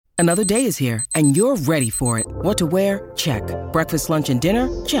Another day is here, and you're ready for it. What to wear? Check. Breakfast, lunch, and dinner?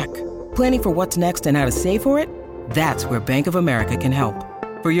 Check. Planning for what's next and how to save for it? That's where Bank of America can help.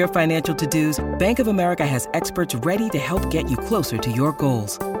 For your financial to-dos, Bank of America has experts ready to help get you closer to your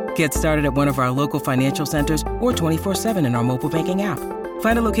goals. Get started at one of our local financial centers or 24/7 in our mobile banking app.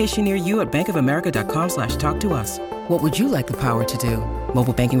 Find a location near you at bankofamerica.com/talktous. What would you like the power to do?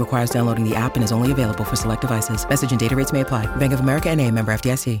 Mobile banking requires downloading the app and is only available for select devices. Message and data rates may apply. Bank of America N.A., member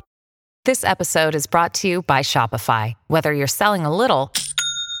FDIC. This episode is brought to you by Shopify. Whether you're selling a little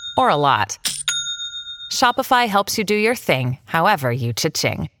or a lot, Shopify helps you do your thing, however you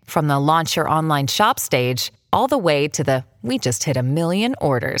cha-ching. From the launch your online shop stage, all the way to the we just hit 1 million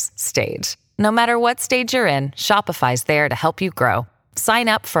orders stage. No matter what stage you're in, Shopify's there to help you grow. Sign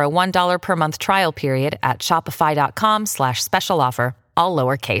up for a $1 per month trial period at shopify.com/special offer, all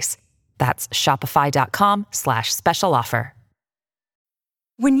lowercase. That's shopify.com/special offer.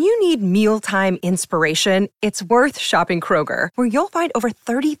 When you need mealtime inspiration, it's worth shopping Kroger, where you'll find over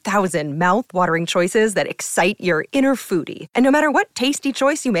 30,000 mouth-watering choices that excite your inner foodie. And no matter what tasty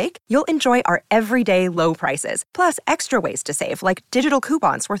choice you make, you'll enjoy our everyday low prices, plus extra ways to save, like digital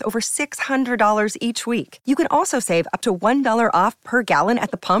coupons worth over $600 each week. You can also save up to $1 off per gallon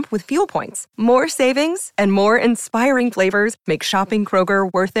at the pump with fuel points. More savings and more inspiring flavors make shopping Kroger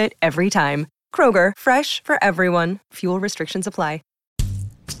worth it every time. Kroger, fresh for everyone. Fuel restrictions apply.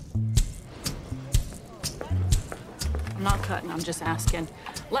 I'm not cutting, I'm just asking.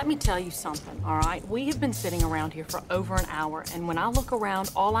 Let me tell you something, all right? We have been sitting around here for over an hour, and when I look around,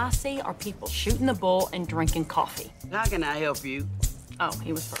 all I see are people shooting the bull and drinking coffee. How can I help you? Oh,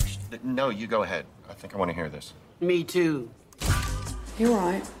 he was first. No, you go ahead. I think I want to hear this. Me too. You're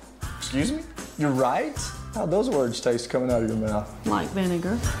right. Excuse me? You're right? How'd those words taste coming out of your mouth? Like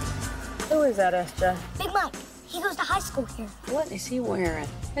vinegar. Who is that, SJ? Big Mike. He goes to high school here. What is he wearing?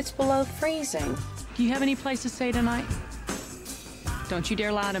 It's below freezing. Do you have any place to stay tonight? Don't you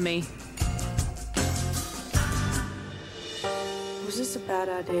dare lie to me. Was this a bad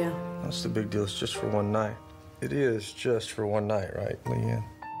idea? What's the big deal? It's just for one night. It is just for one night, right, Leanne?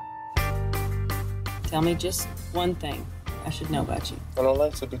 Tell me just one thing I should know about you. I don't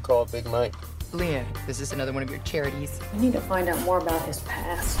like to be called Big Mike. Leah, is this another one of your charities? I need to find out more about his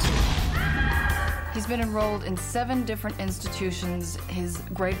past. He's been enrolled in 7 different institutions. His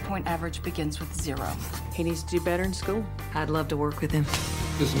grade point average begins with 0. He needs to do better in school. I'd love to work with him.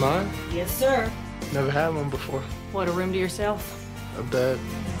 This is mine? Yes, sir. Never had one before. What, a room to yourself? A bed.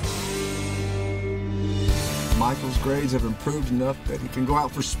 Michael's grades have improved enough that he can go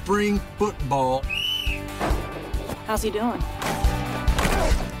out for spring football. How's he doing?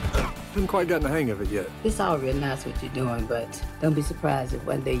 Haven't quite gotten the hang of it yet. It's all real nice what you're doing, but don't be surprised if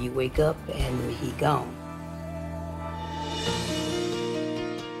one day you wake up and he gone.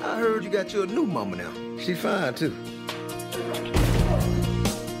 I heard you got you a new mama now. She fine, too.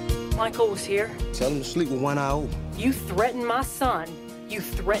 Michael was here. Tell him to sleep with one eye open. You threatened my son. You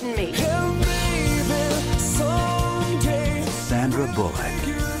threatened me. Sandra Bullock.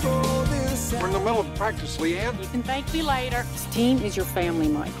 We're in the middle of practice, Leanne. You can thank me later. This team is your family,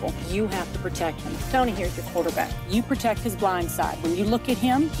 Michael. You have to protect him. Tony here's your quarterback. You protect his blind side. When you look at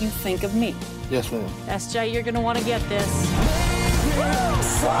him, you think of me. Yes, ma'am. SJ, you're going to want to get this.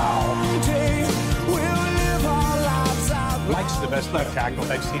 Mike's the best left tackle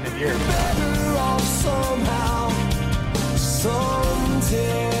I've seen in years.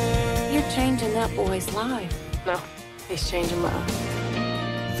 You're changing that boy's life. No, he's changing mine.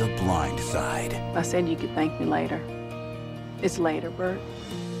 The Blind Side. I said you could thank me later. It's later, Bert.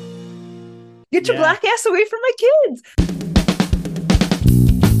 Get your black ass away from my kids.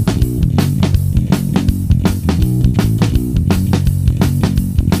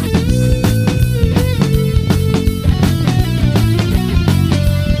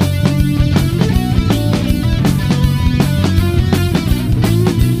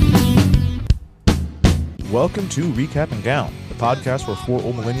 Welcome to Recap and Gown, the podcast where 4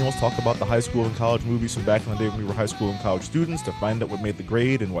 old millennials talk about the high school and college movies from back in the day when we were high school and college students to find out what made the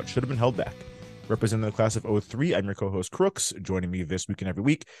grade and what should have been held back. Representing the class of 03, I'm your co-host Crooks. Joining me this week and every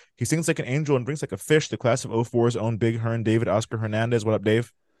week, he sings like an angel and drinks like a fish, the class of 04's own Big Hearn, David Oscar Hernandez. What up,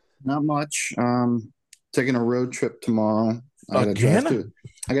 Dave? Not much. Taking a road trip tomorrow. Again?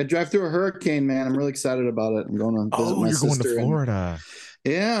 I got to drive through a hurricane, man. I'm really excited about it. I'm going to visit my sister. Going to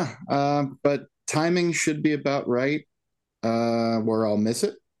Florida. But timing should be about right where I'll miss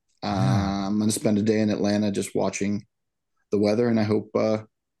it. I'm going to spend a day in Atlanta just watching the weather, and I hope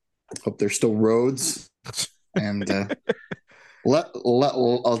there's still roads and It's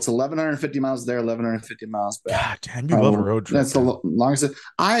 1,150 miles there, 1,150 miles back. God damn, you love a road trip. That's the longest.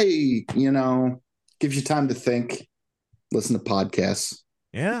 Gives you time to think, listen to podcasts.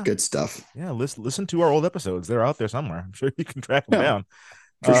 Yeah. Good stuff. Yeah, listen to our old episodes. They're out there somewhere. I'm sure you can track them down.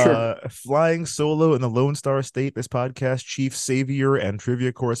 For sure. Flying solo in the Lone Star State, this podcast chief savior and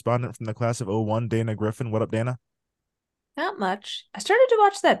trivia correspondent from the class of 01, Dana Griffin. What up, Dana? Not much. I started to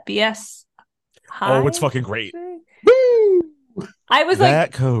watch that BS High. Oh, it's fucking great. Woo! I was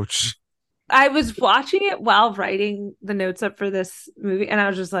that coach. I was watching it while writing the notes up for this movie, and I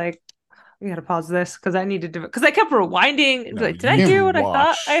was just like, we gotta pause this because I need to do it. Because I kept rewinding. No, like, did I hear what I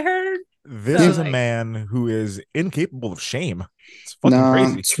thought I heard? This is a man who is incapable of shame. It's fucking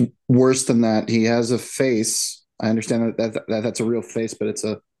crazy. It's worse than that. He has a face. I understand that's a real face, but it's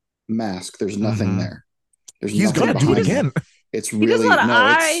a mask. There's nothing there. He's gonna do it again. It's really, he does a lot of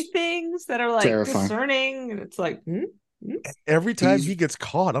eye things that are like terrifying. discerning, and it's like every time he gets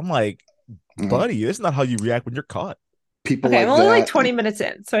caught, I'm like, buddy, this is not how you react when you're caught. People I'm only like 20 minutes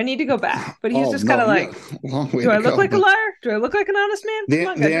in, so I need to go back. But he's just kind of like, do I look like a liar? Do I look like an honest man? Come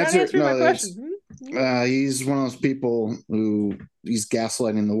on, guys, answer my question. He's one of those people who he's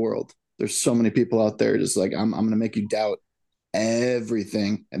gaslighting the world. There's so many people out there just like, I'm going to make you doubt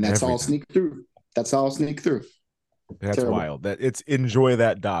everything, and that's all I'll sneak through. That's all I'll sneak through. That's terrible. Wild. Enjoy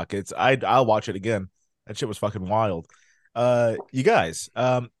that doc. I'll watch it again. That shit was fucking wild. You guys,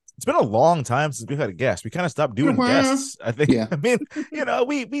 it's been a long time since we've had a guest. We kind of stopped doing guests. I think. Yeah. I mean,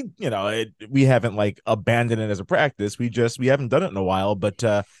 we haven't like abandoned it as a practice. We haven't done it in a while. But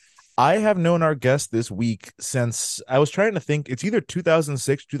I have known our guest this week since I was trying to think. It's either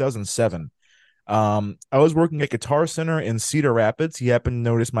 2006, 2007. I was working at Guitar Center in Cedar Rapids. He happened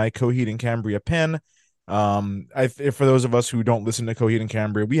to notice my Coheed and Cambria pen. For those of us who don't listen to Coheed and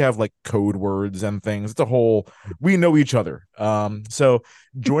Cambria, we have like code words and things. We know each other. So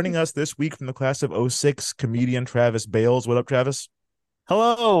joining us this week from the class of 06, comedian Travis Bales. What up, Travis?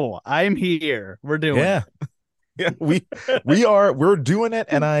 Hello, I'm here. We're doing it. Yeah, we're doing it.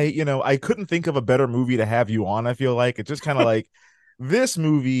 And I couldn't think of a better movie to have you on. I feel like it's just kind of like, this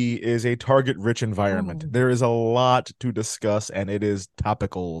movie is a target-rich environment. There is a lot to discuss, and it is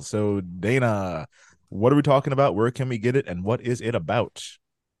topical. So, Dana, what are we talking about? Where can we get it? And what is it about?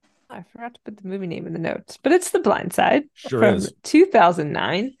 I forgot to put the movie name in the notes, but it's The Blind Side from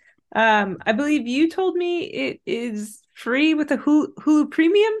 2009. I believe you told me it is free with a Hulu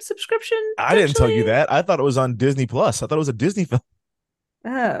Premium subscription. I didn't tell you that. I thought it was on Disney Plus. I thought it was a Disney film.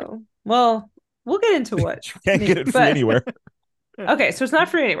 Oh, well, we'll get into what. You can't get it free anywhere. Okay, so it's not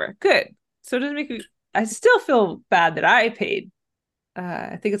free anywhere. Good. So it doesn't make me. I still feel bad that I paid.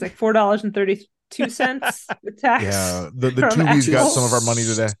 I think it's like $4.32 with tax. Yeah, the Tubi's got some of our money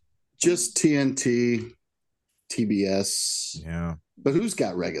today. Just TNT, TBS. Yeah. But who's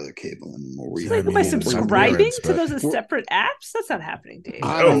got regular cable anymore? Am I subscribing to those as separate apps? That's not happening, Dave.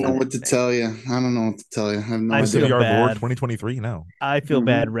 I don't know what to tell you. I have no idea. Board 2023 now. I feel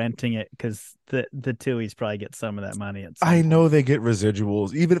bad renting it because the Tuies probably get some of that money. I know they get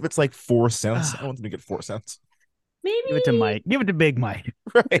residuals, even if it's like 4 cents. I want them to get 4 cents. Maybe give it to Mike. Give it to Big Mike.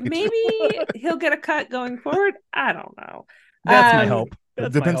 Right. Maybe he'll get a cut going forward. I don't know. That's my hope.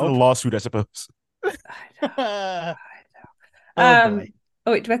 It depends on the lawsuit, I suppose. I know.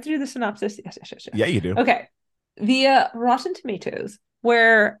 Oh wait, do I have to do the synopsis? Yes. Yeah, you do. Okay. Via Rotten Tomatoes,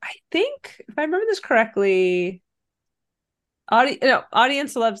 where I think, if I remember this correctly,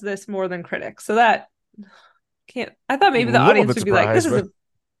 audience loves this more than critics. So that can't. I thought maybe the audience would be like, "This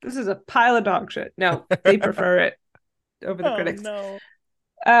is a pile of dog shit." No, they prefer it over the critics. No.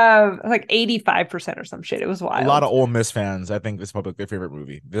 Like 85% or some shit. It was wild. A lot of Ole Miss fans, I think, this is probably their favorite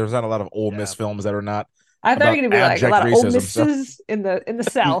movie. There's not a lot of Ole Miss films that are not. I thought you were gonna be like a lot of Ole Misses in the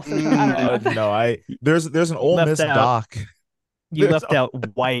South. I don't know. No, there's an Ole Miss doc. You left out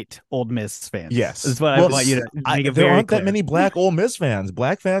white Ole Miss fans. Yes, that's what I want you to make it very There aren't clear. that many black Ole Miss fans.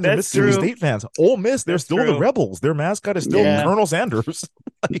 Black fans and Mississippi State fans. Ole Miss, they're still the Rebels. Their mascot is still Colonel Sanders.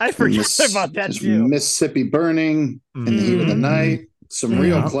 I forget about that too. Mississippi Burning, In the Heat of the Night. Some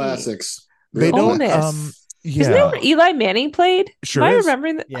real classics. They don't. Isn't that where Eli Manning played? Sure. Am I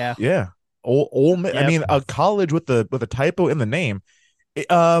remembering that? Yeah. Ole Miss. I mean, a college with a typo in the name.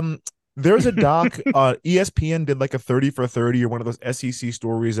 There's a doc. ESPN did like a 30 for 30 or one of those SEC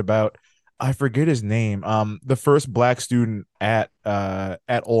stories about, I forget his name. The first black student at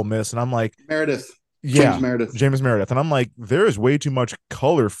Ole Miss, and I'm like Meredith. James Meredith, and I'm like, there is way too much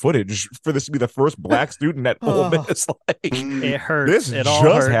color footage for this to be the first black student at Ole Miss. Like, it hurts. This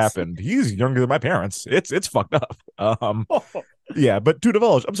just happened. He's younger than my parents. It's fucked up. Yeah, but to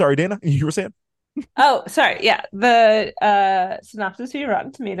divulge, I'm sorry, Dana, you were saying? Oh, sorry. Yeah. The synopsis via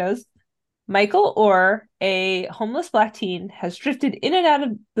Rotten Tomatoes. Michael Orr, a homeless black teen, has drifted in and out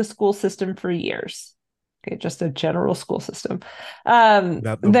of the school system for years. Okay, just a general school system. Then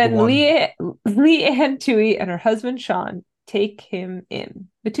Leanne Toohey and her husband Sean take him in.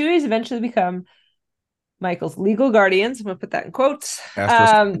 The Tooheys eventually become Michael's legal guardians. I'm going to put that in quotes.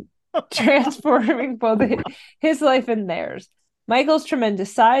 Transforming both his life and theirs. Michael's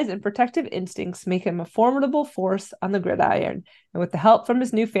tremendous size and protective instincts make him a formidable force on the gridiron, and with the help from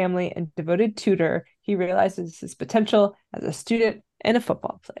his new family and devoted tutor, he realizes his potential as a student and a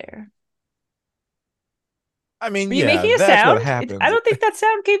football player. I mean, Were you making a sound? I don't think that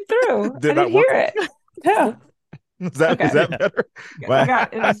sound came through. I didn't hear it. No. Is that better? Well,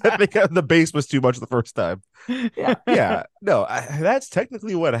 I think the bass was too much the first time. Yeah. No, that's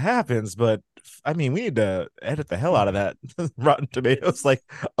technically what happens, but I mean, we need to edit the hell out of that. Rotten Tomatoes, like,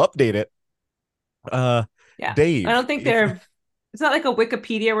 update it. Dave, I don't think it's not like a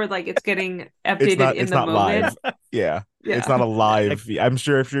Wikipedia where like it's getting updated in the moment. Live. Yeah, it's not a live. I'm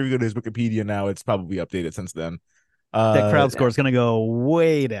sure if you go to his Wikipedia now, it's probably updated since then. That crowd score is going to go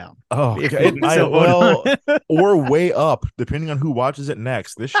way down. Oh, or way up, depending on who watches it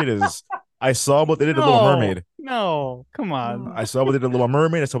next. This shit is. I saw what they did to Little Mermaid. No, come on. I saw what they did to Little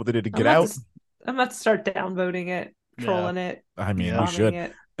Mermaid. I saw what they did to Get Out. I'm about to start downvoting it, trolling it. I mean, we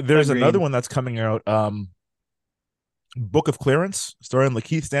should. There's another one that's coming out. Book of Clarence, starring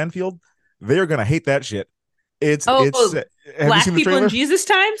Lakeith Stanfield. They are gonna hate that shit. It's Black people in Jesus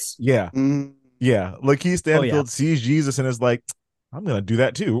times. Yeah. Yeah, Lakeith Stanfield sees Jesus and is like, I'm going to do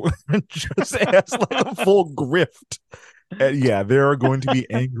that too. Just has like a full grift. Yeah, there are going to be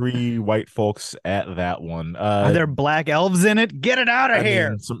angry white folks at that one. Are there black elves in it? Get it out of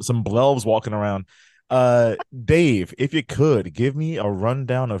here. Mean, some blelves walking around. Dave, if you could, give me a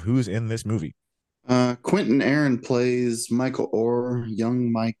rundown of who's in this movie. Quentin Aaron plays Michael Orr.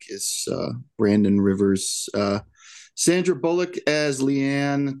 Young Mike is Brandon Rivers. Sandra Bullock as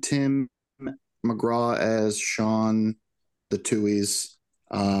Leanne. Tim McGraw as Sean, the Tooheys.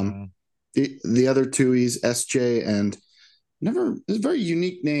 The other Tooheys, SJ, and it's a very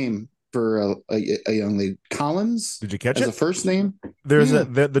unique name for a young lady. Collins. Did you catch as it? A first name. There's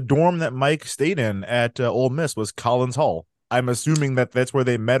the dorm that Mike stayed in at Ole Miss was Collins Hall. I'm assuming that's where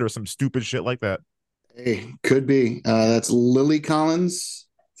they met or some stupid shit like that. Hey, could be. That's Lily Collins,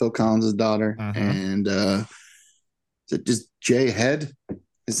 Phil Collins' daughter, and is it just Jay Head?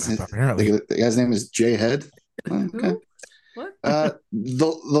 Apparently, the guy's name is Jay Head. Okay. What? The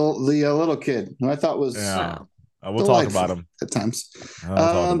little kid who I thought was we'll talk about him at times. We'll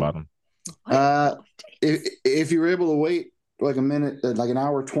talk about him. If you were able to wait like a minute, like an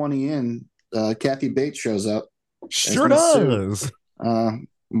hour 20 in, Kathy Bates shows up. Sure does.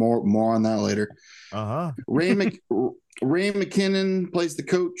 More on that later. Ray McKinnon plays the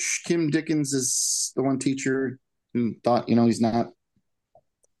coach. Kim Dickens is the one teacher who thought, he's not.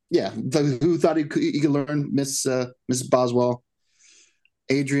 Yeah, who thought he could learn Miss Boswell.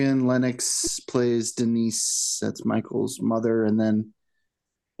 Adrienne Lennox plays Denise. That's Michael's mother, and then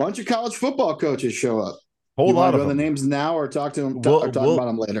a bunch of college football coaches show up. Whole lot of them. The names now, or talk to them. Talk about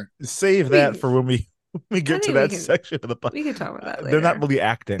them later. Save that for when we get to that section of the podcast. We can talk about that later. They're not really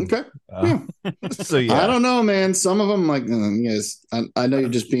acting. Okay. So yeah, I don't know, man. Some of them, like, yes, I know you're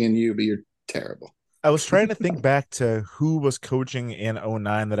just being you, but you're terrible. I was trying to think back to who was coaching in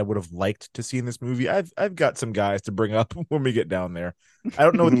 2009 that I would have liked to see in this movie. I've got some guys to bring up when we get down there. I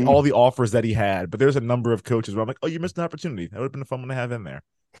don't know all the offers that he had, but there's a number of coaches where I'm like, oh, you missed an opportunity. That would have been a fun one to have in there.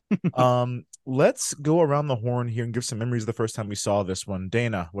 Let's go around the horn here and give some memories of the first time we saw this one.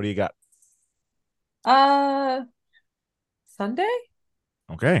 Dana, what do you got? Sunday.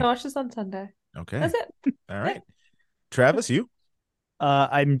 Okay. I watched this on Sunday. Okay. That's it. All right. Travis, you?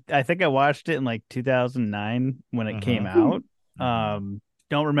 I think I watched it in like 2009 when it came out. Don't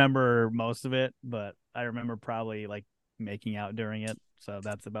remember most of it, but I remember probably like making out during it. So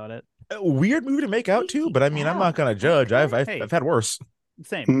that's about it. A weird movie to make out too, but I mean, I'm not gonna judge. I've had worse.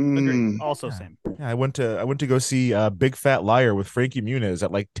 Same. Agreed. Also same. Yeah, I went to go see Big Fat Liar with Frankie Muniz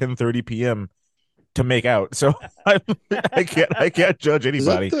at like 10:30 p.m. to make out. So I can't judge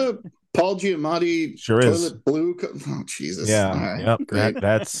anybody. Is that the Paul Giamatti sure toilet is blue? Oh Jesus! Yeah, right. Yep.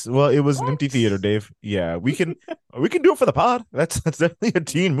 That's well, it was an empty theater, Dave. Yeah, we can do it for the pod. That's definitely a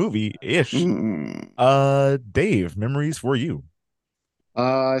teen movie ish. Dave, memories for you.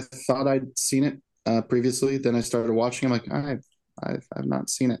 I thought I'd seen it previously. Then I started watching. I'm like, I've not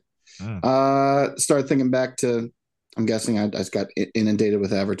seen it. Started thinking back to. I'm guessing I just got inundated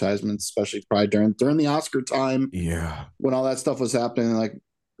with advertisements, especially probably during the Oscar time. Yeah, when all that stuff was happening, like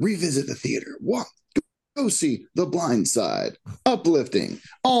revisit the theater. What? Go see The Blind Side, Uplifting,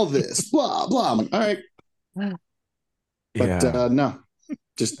 all this, blah, blah. I'm like, all right. But no,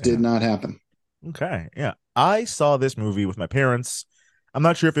 just did not happen. Okay. Yeah. I saw this movie with my parents. I'm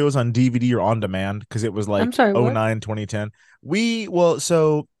not sure if it was on DVD or on demand because it was like 2009, 2010.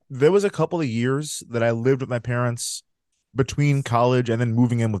 So there was a couple of years that I lived with my parents between college and then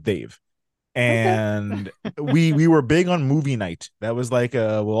moving in with Dave. And we were big on movie night. That was like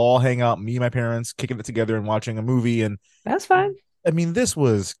we'll all hang out, me and my parents kicking it together and watching a movie. And that's fine. I mean, this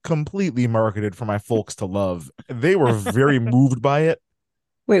was completely marketed for my folks to love. They were very moved by it.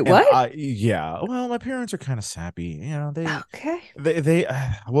 Wait, what? Yeah. Well, my parents are kind of sappy. You know,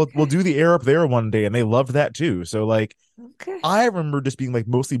 we'll do the air up there one day, and they loved that too. So like, I remember just being like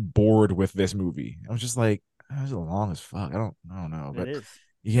mostly bored with this movie. I was just like, this is long as fuck. I don't know, but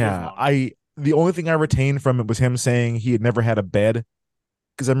the only thing I retained from it was him saying he had never had a bed,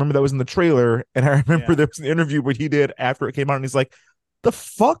 because I remember that was in the trailer, and I remember there was an interview what he did after it came out, and he's like, the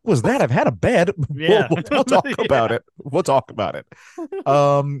fuck was that? I've had a bed. We'll talk about it. We'll talk about it.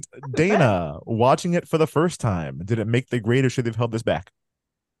 Dana, watching it for the first time, did it make the grade, or should they've held this back?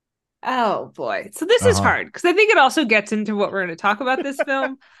 Oh boy. So this is hard because I think it also gets into what we're going to talk about this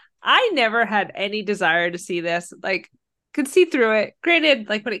film. I never had any desire to see this. Like, could see through it. Granted,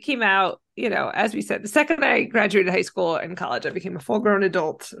 like when it came out, you know, as we said, the second I graduated high school and college, I became a full-grown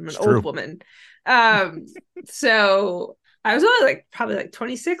adult. I'm an old woman. So I was only probably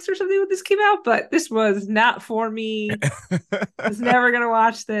 26 or something when this came out, but this was not for me. I was never going to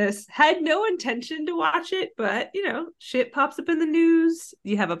watch this. Had no intention to watch it, but, you know, shit pops up in the news.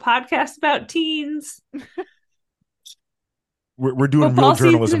 You have a podcast about teens. We're doing real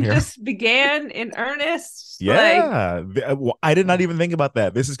journalism here. Just began in earnest. Yeah. I did not even think about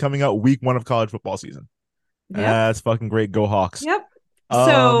that. This is coming out week 1 of college football season. Yep. That's fucking great. Go Hawks. Yep.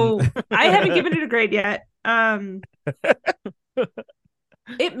 So I haven't given it a grade yet.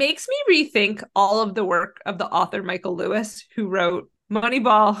 It makes me rethink all of the work of the author Michael Lewis, who wrote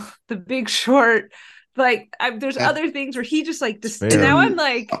Moneyball, The Big Short. There's other things where he just now I'm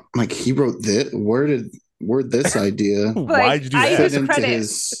like he wrote this. Where'd this idea? Why did you do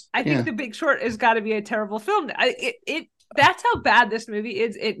that? I think The Big Short has got to be a terrible film. That's how bad this movie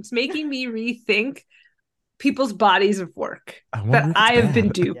is. It's making me rethink people's bodies of work that I have been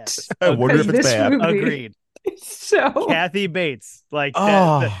duped. Yes. I wonder if it's bad. Agreed. So Kathy Bates,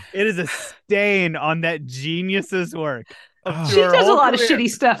 it is a stain on that genius's work. She does a lot of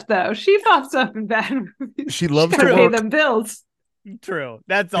shitty stuff, though. She pops up in bad movies. She loves to pay them bills. True.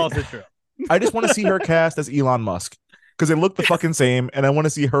 That's also true. I just want to see her cast as Elon Musk because they look the fucking same, and I want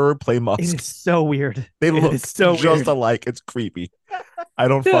to see her play Musk. It is so weird. They look so just alike. It's creepy. I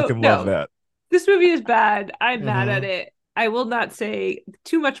don't love that. This movie is bad. I'm mad at it. I will not say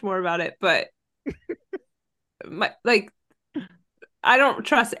too much more about it, but I don't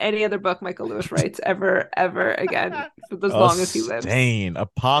trust any other book Michael Lewis writes ever again for as long as he lives. A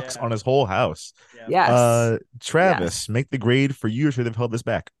pox on his whole house. Yes. Travis, make the grade for you, or should have held this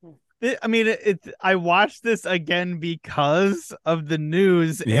back? I mean, I watched this again because of the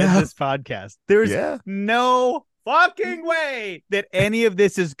news and this podcast. There's no fucking way that any of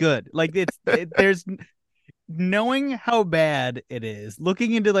this is good. There's knowing how bad it is,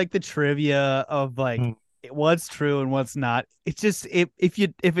 looking into the trivia of what's true and what's not. It's just if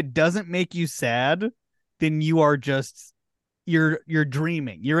it doesn't make you sad, then you are just you're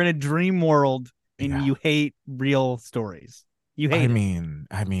dreaming. You're in a dream world and you hate real stories. You hate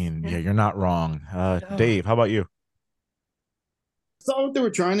yeah, you're not wrong. Dave, how about you? Saw what they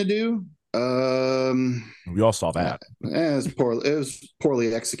were trying to do. We all saw that. It was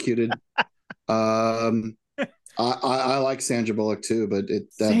poorly executed. I like Sandra Bullock too, but it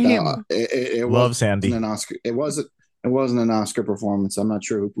love Sandy. An Oscar. It wasn't an Oscar performance. I'm not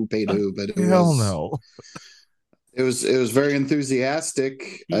sure who paid who, but no. It was very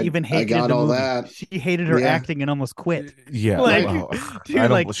enthusiastic. She even hated I got all movie. that. She hated her acting and almost quit. Yeah,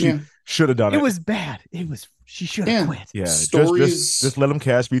 she should have done it. It was bad. She should have quit. Yeah, stories. Just let him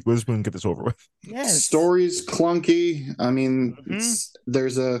cast Reese Witherspoon and get this over with. Yes. Stories clunky. I mean,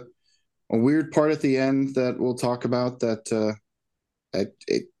 there's a weird part at the end that we'll talk about that I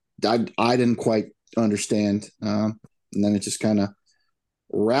didn't quite understand, and then it just kind of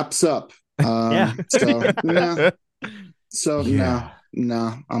wraps up. No,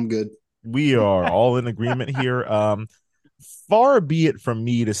 I'm good. We are all in agreement here. Far be it from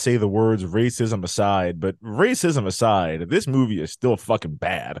me to say the words racism aside, but racism aside, this movie is still fucking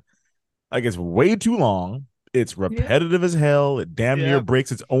bad. It's way too long. It's repetitive as hell. It damn near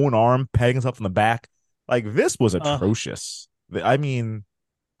breaks its own arm, pegging itself in the back. This was atrocious. I mean,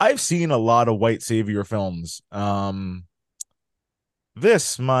 I've seen a lot of white savior films.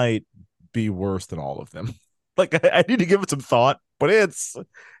 This might be worse than all of them. Like I need to give it some thought, but it's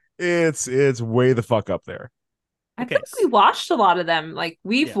way the fuck up there. I think we watched a lot of them. Like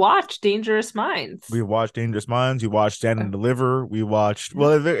we've watched Dangerous Minds. We watched Dangerous Minds. We watched Stand and Deliver. We watched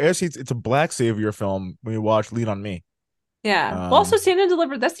actually it's a black savior film. We watched Lean on Me. Yeah. Well, also Stand and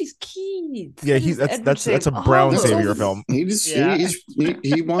Deliver. That's these kids. Yeah, that's a brown savior film.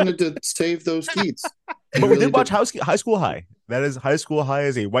 He wanted to save those kids. But we did watch High School High. That is High School High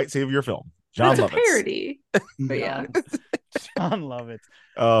is a white savior film. John Lovitz. It's a parody. But yeah. John Lovitz.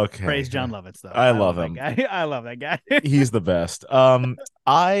 Okay. Praise John Lovitz though. I love him. I love that guy. He's the best.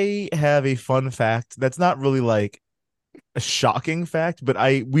 I have a fun fact that's not really like a shocking fact, but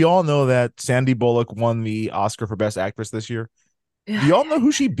we all know that Sandy Bullock won the Oscar for Best Actress this year. Do y'all know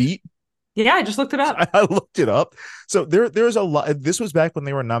who she beat? Yeah, I just looked it up. I looked it up. So there's a lot. This was back when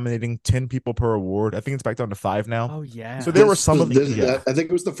they were nominating 10 people per award. I think it's back down to 5 now. Oh yeah. So there were some of the. I think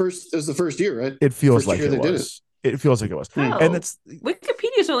it was the first year, right? It feels like it was. It feels like it was. Oh, and it's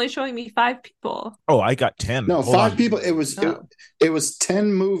Wikipedia's only showing me 5 people. Oh, I got 10. No, 5 people. It was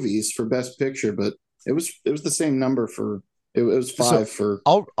 10 movies for Best Picture, but it was the same number for. It was 5 for.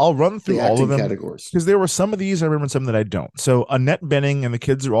 I'll run through all of them categories because there were some of these I remember and some that I don't. So Annette Bening and the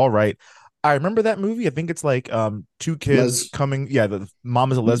Kids Are All Right. I remember that movie. I think it's like 2 kids coming. Yeah, the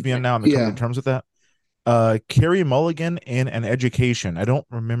mom is a lesbian now. I'm coming to terms with that. Carey Mulligan in An Education. I don't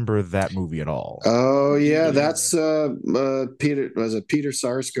remember that movie at all. Oh yeah, that's Peter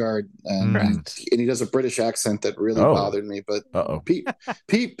Sarsgaard, and he does a British accent that really bothered me. But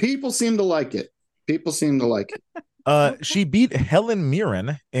people seem to like it. People seem to like it. She beat Helen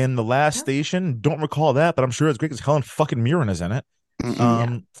Mirren in The Last Station. Don't recall that, but I'm sure it's great because Helen fucking Mirren is in it.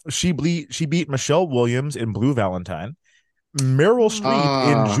 She beat Michelle Williams in Blue Valentine. Meryl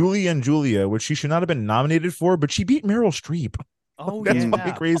Streep in Julie and Julia, which she should not have been nominated for, but she beat Meryl Streep. Oh, that's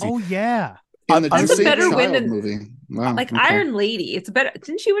fucking crazy. Oh yeah, that's a better win than movie. Wow, like Iron Lady. It's better.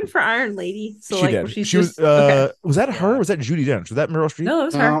 Didn't she win for Iron Lady? So she did. She was. Was that her? Or was that Judi Dench? Was that Meryl Streep? No, it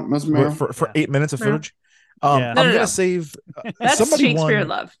was her. That's Meryl. For 8 minutes of footage. I'm gonna save. That's Shakespeare in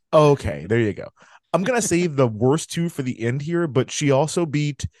Love. Okay, there you go. I'm gonna save the worst 2 for the end here, but she also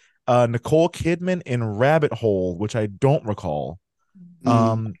beat Nicole Kidman in Rabbit Hole, which I don't recall.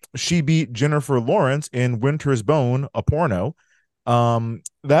 She beat Jennifer Lawrence in Winter's Bone, a porno.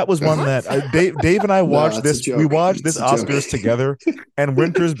 That was one that Dave and I watched this. We watched this Oscars together, and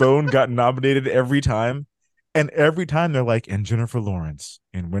Winter's Bone got nominated every time. And every time they're like, and Jennifer Lawrence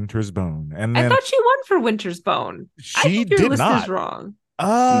in Winter's Bone. And then I thought she won for Winter's Bone. She your did list not. Is wrong.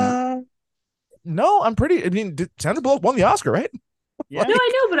 No, I'm pretty. I mean, Sandra Bullock won the Oscar, right? Yeah. No,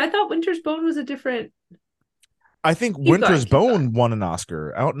 I know, but I thought Winter's Bone was a different. I think Winter's Bone won an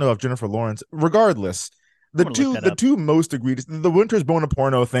Oscar. I don't know if Jennifer Lawrence. Regardless, the two most egregious. The Winter's Bone a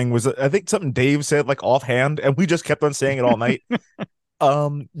porno thing was, I think, something Dave said like offhand, and we just kept on saying it all night.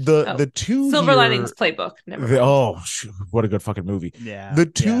 The 2 Silver Linings Playbook. What a good fucking movie. Yeah. The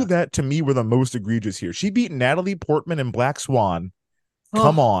 2 that to me were the most egregious here. She beat Natalie Portman in Black Swan.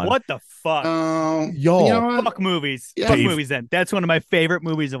 Come on. What the fuck? Y'all. Fuck movies. Yeah. Fuck movies then. That's one of my favorite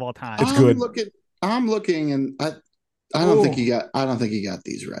movies of all time. It's good. I'm looking and I don't think he got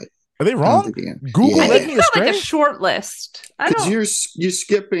these right. Are they wrong? Google led me astray. Like a short list. Because you're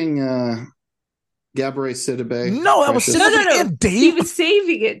skipping Gabourey Sidibe. No, that was Sidibe. Dave. He was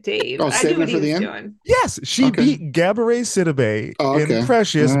saving it, Dave. Oh, saving it for the end? Doing. Yes, she beat Gabourey Sidibe in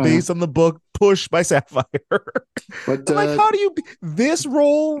Precious based on the book Push by Sapphire. But I'm like, how do you this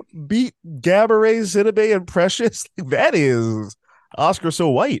role beat Gabourey Sidibe in Precious? That is Oscar so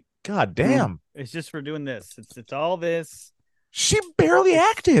white. God damn. It's just for doing this. It's all this. She barely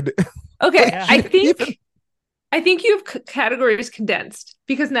acted. Okay, yeah. I think you have categories condensed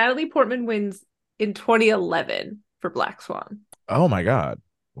because Natalie Portman wins in 2011 for Black Swan. Oh my god.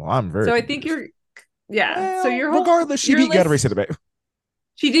 Well, I'm very. So I think you're. Yeah. Well, so your regardless, she beat Gabourey Sidibe.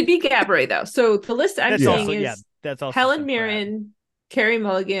 She did beat Gabourey though. So the list I'm saying is that's also Helen Mirren, Carey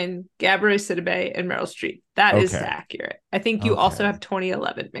Mulligan, Gabourey Sidibe, and Meryl Streep. That is accurate. I think you also have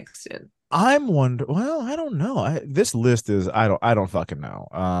 2011 mixed in. I'm wondering. Well, I don't know. This list is. I don't fucking know.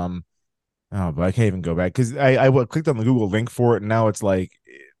 But I can't even go back because I clicked on the Google link for it, and now it's like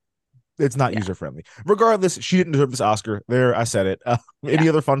it's not user friendly. Regardless, she didn't deserve this Oscar. There, I said it. Any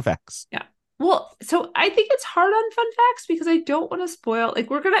other fun facts? Yeah. Well, so I think it's hard on fun facts because I don't want to spoil. Like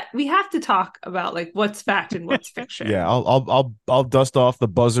we have to talk about like what's fact and what's fiction. Yeah, I'll dust off the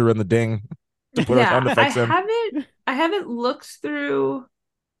buzzer and the ding to put our sound effects in. I haven't looked through,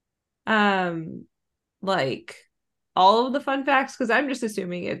 like all of the fun facts because I'm just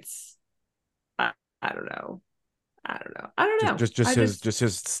assuming it's I don't know. Just his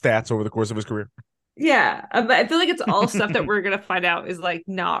stats over the course of his career. Yeah, but I feel like it's all stuff that we're gonna find out is like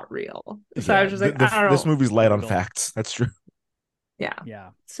not real. So I was just like, I don't know. This movie's light on facts. That's true. Yeah.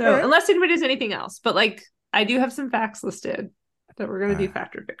 So unless anybody does anything else, but like I do have some facts listed that we're gonna do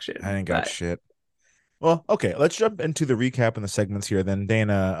fact or fiction. I ain't got shit. Well, okay, let's jump into the recap and the segments here. Then,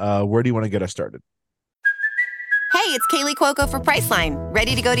 Dana, where do you want to get us started? Hey, it's Kaylee Cuoco for Priceline.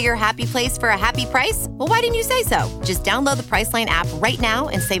 Ready to go to your happy place for a happy price? Well, why didn't you say so? Just download the Priceline app right now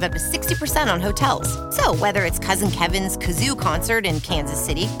and save up to 60% on hotels. So whether it's Cousin Kevin's Kazoo Concert in Kansas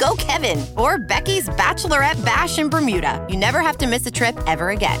City, go Kevin, or Becky's Bachelorette Bash in Bermuda, you never have to miss a trip ever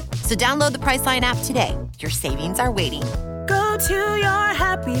again. So download the Priceline app today. Your savings are waiting. Go to your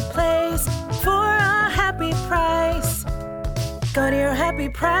happy place for a happy price. Go to your happy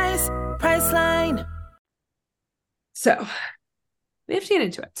price, Priceline. So we have to get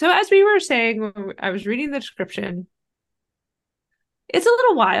into it. So as we were saying, when I was reading the description, it's a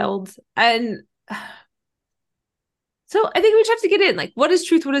little wild. And so I think we just have to get in. Like, what is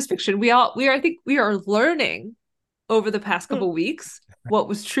truth? What is fiction? I think we are learning over the past couple weeks what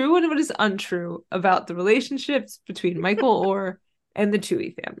was true and what is untrue about the relationships between Michael Oher and the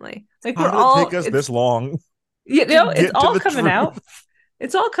Tuohy family. Like, How did it take us this long? You know, it's all coming out.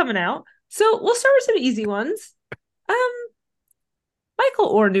 It's all coming out. So we'll start with some easy ones.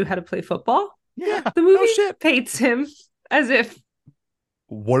 Michael Oher knew how to play football. Yeah, the movie paints him as if.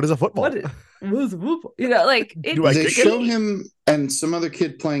 What is a football? What is a football? You know, like they show him and some other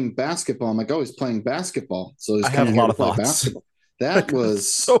kid playing basketball. I'm like, oh, he's playing basketball. So he's I have a lot of play thoughts. Basketball. That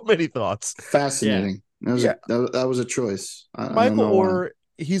was so many thoughts. Fascinating. Yeah. That was a choice. Michael Oher,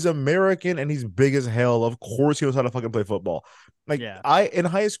 he's American and he's big as hell. Of course, he knows how to fucking play football. Like in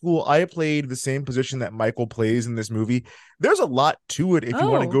high school, I played the same position that Michael plays in this movie. There's a lot to it if you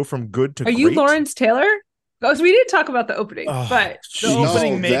want to go from good to great. Are you Lawrence Taylor? Because we didn't talk about the opening, but the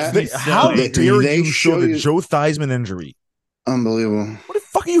opening makes me how dare you show the Joe Theismann injury? Unbelievable. What the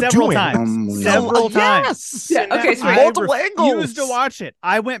fuck are you doing? Several times. Yeah. Okay. So multiple angles. Used to watch it.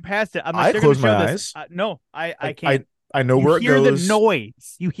 I went past it. I'm like, I closed my eyes. No, I can't. I know where it goes. You hear the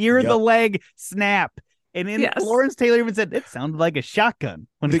noise. You hear the leg snap. And then Lawrence Taylor even said it sounded like a shotgun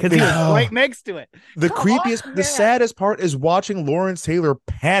because he was right next to it. The saddest part is watching Lawrence Taylor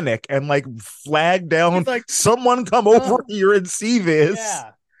panic and like flag down, like, someone come over here and see this.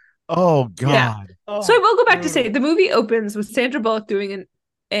 Yeah. Oh God. Yeah. Oh. So I will go back to say the movie opens with Sandra Bullock doing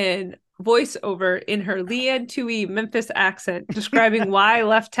an voiceover in her Leanne Tuohy Memphis accent describing why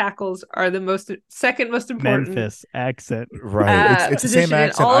left tackles are the second most important Memphis accent. Right. It's the same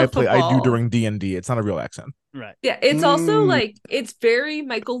accent I do during D&D. It's not a real accent. Right. Yeah. It's also like it's very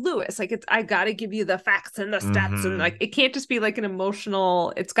Michael Lewis. Like I gotta give you the facts and the stats and like it can't just be like an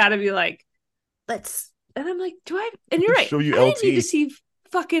emotional. It's got to be like and I'm like, and you're right. Show you I LT. didn't need to see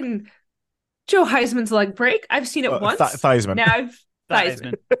fucking Joe Heisman's leg break. I've seen it once. Theismann. Now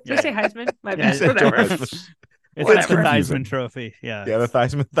Theismann. Did I say Heisman? My bad. Yeah, whatever. It's the Theismann Trophy. Yeah. Yeah, the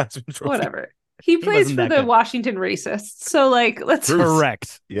Theismann Trophy. Whatever. He plays for the Washington racists. So like let's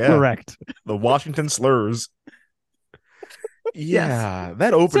correct. Yeah. Correct. The Washington slurs. Yeah.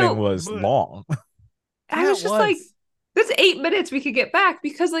 That opening was long. I was just like, there's 8 minutes we could get back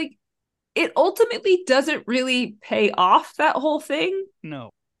because like it ultimately doesn't really pay off that whole thing.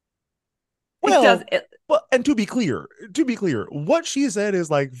 No. Well, and to be clear, what she said is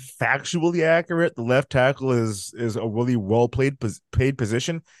like factually accurate. The left tackle is a really well paid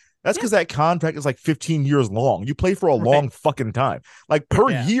position. That's because that contract is like 15 years long. You play for a long fucking time. Like per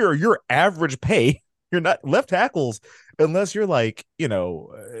year, your average pay, you're not left tackles unless you're like,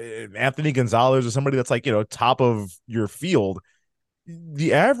 Anthony Gonzalez or somebody that's like, top of your field.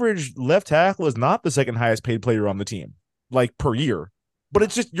 The average left tackle is not the second highest paid player on the team, like per year. But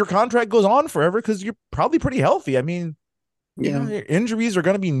it's just your contract goes on forever because you're probably pretty healthy. I mean, injuries are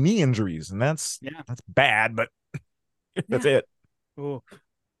going to be knee injuries, and that's bad, but that's it. Ooh.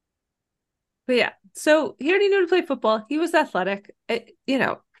 But yeah, so he already knew to play football. He was athletic,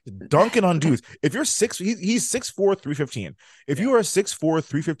 dunking on dudes. If you're he's 6'4", 315. If you are 6'4",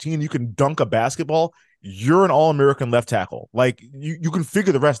 315, you can dunk a basketball. You're an All-American left tackle. Like you can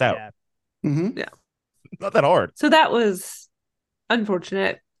figure the rest out. Yeah, not that hard. So that was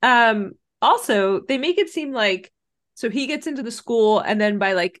unfortunate. Also, they make it seem like so he gets into the school, and then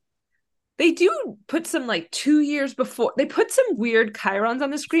by like they do put some like 2 years before. They put some weird chirons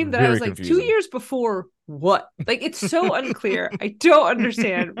on the screen that Very I was like, confusing. 2 years before what? Like, it's so unclear. I don't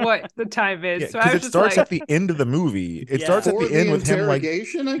understand what the time is. Yeah, so I because was it just starts like, at the end of the movie. It starts at For the end with him like,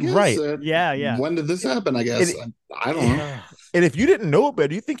 interrogation, I guess. right? Yeah. When did this happen? I guess I don't know. And if you didn't know about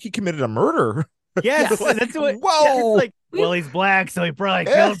it, you think he committed a murder. Yes, Like, that's what. Whoa! It's like, well, he's black, so he probably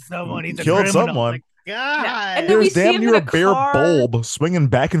killed someone. He's a Killed criminal. someone. Like, God. And then we There's see damn him near in a a bare car. bulb swinging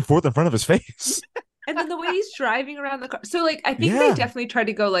back and forth in front of his face. And then the way he's driving around the car. So, like, I think Yeah. they definitely tried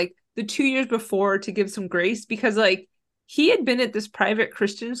to go like the 2 years before to give some grace because, like, he had been at this private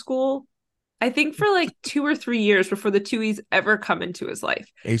Christian school, I think, for like 2 or 3 years before the Tuohys ever come into his life.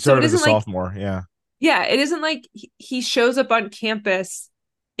 He So it started as a isn't like, sophomore. Yeah. yeah, it isn't like he shows up on campus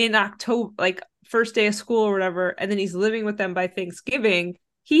in October, like first day of school or whatever, and then he's living with them by Thanksgiving.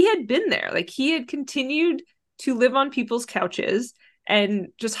 He had been there. Like, he had continued to live on people's couches and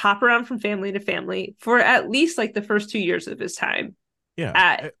just hop around from family to family for at least like the first 2 years of his time Yeah.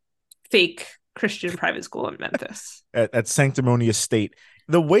 at fake Christian private school in Memphis. At Sanctimonious State.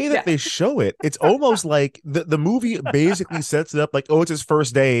 The way that they show it, it's almost like the movie basically sets it up like, oh, it's his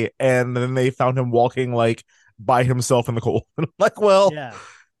first day, and then they found him walking like by himself in the cold. Like, well, Yeah.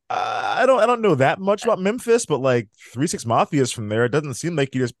 I don't know that much about Memphis, but like 3 6 Mafia is from there. It doesn't seem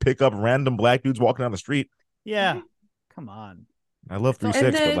like you just pick up random black dudes walking down the street. Yeah. Come on. I love 3 And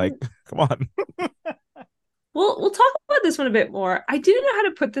 6, but then- like, come on. We'll talk about this one a bit more. I didn't know how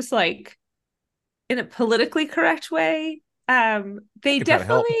to put this like in a politically correct way. They can try to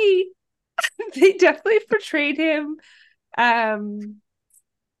help. definitely portrayed him as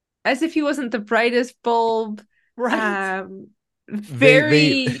if he wasn't the brightest bulb. Right.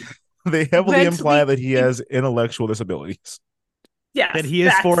 Very They heavily mentally- imply that he has intellectual disabilities. yes. That he is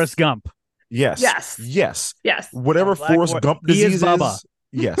that's- Forrest Gump. Yes. Yes. Yes. Yes. Whatever Black Forrest War- Gump he is disease Bubba. is.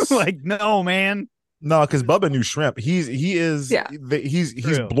 Yes. Like, no, man. No, because Bubba knew shrimp. He is. Yeah. He's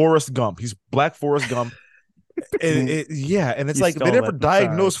True. Boris Gump. He's Black Forrest Gump. and it's You like they stole never it. I'm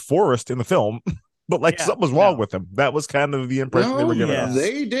diagnosed Forrest in the film, but like Yeah, something was wrong with him. That was kind of the impression they were giving yeah. us.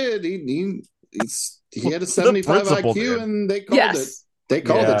 They did. He had a The 75 principal IQ, did. and they called Yes. it. They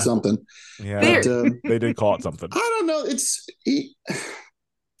called Yeah. it something. Yeah, There- they did call it something. I don't know.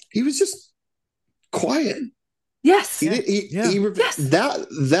 He was just quiet. Yes. He did, he, Yeah. he, Yes.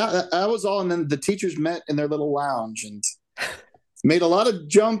 that was all. And then the teachers met in their little lounge and made a lot of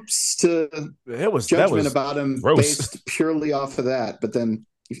jumps to That was judgment about him gross. based purely off of that. But then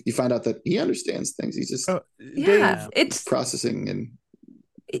you find out that he understands things. He's just Yeah. It's processing, and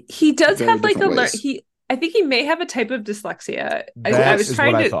he does very have like a different ways. I think he may have a type of dyslexia. I That was is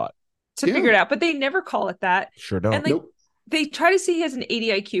trying what I to thought. Yeah. figure it out, but they never call it that. Sure don't. And like nope. they try to say he has an 80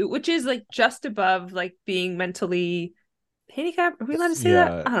 IQ, which is like just above like being mentally handicapped. Are we allowed to say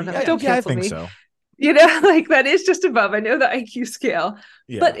that? I don't know. Don't I cancel think me. so. You know, like that is just above. I know the IQ scale,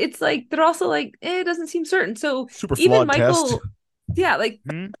 Yeah. but it's like they're also like it doesn't seem certain. So Super even flawed Michael, test. yeah, like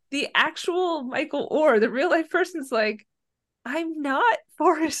Hmm? the actual Michael Orr, the real life person's like, I'm not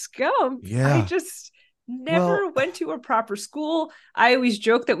Forrest Gump. Yeah. I just never went to a proper school. I always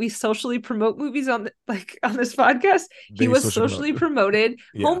joke that we socially promote movies on on this podcast. They He was socially socially promote. promoted.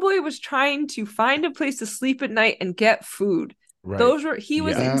 Yeah. Homeboy was trying to find a place to sleep at night and get food. Right. He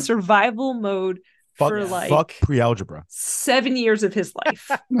was Yeah. in survival mode for like fuck pre-algebra. 7 years of his life.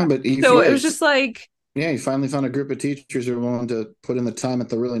 No, but So it was just like, yeah, he finally found a group of teachers who were willing to put in the time at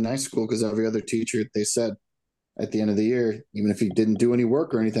the really nice school, because every other teacher, they said at the end of the year, even if he didn't do any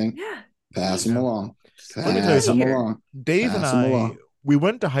work or anything, yeah, pass him along. Let me tell you Pass him something. along. Dave and Pass him I, along. we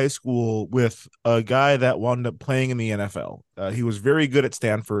went to high school with a guy that wound up playing in the NFL. He was very good at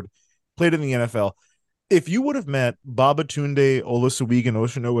Stanford, played in the NFL. If you would have met Babatunde Olusegun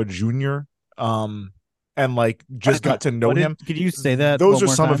Oshinoa Jr., and like just got to know him, Could you say that? those one are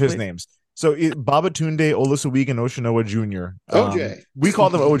more some time, of his please? names. So Babatunde Olusegun Oshinoa Jr. OJ. We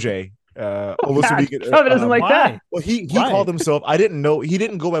called him OJ. Olusegun. Probably doesn't like Why? that. Well, he Why? called himself. I didn't know he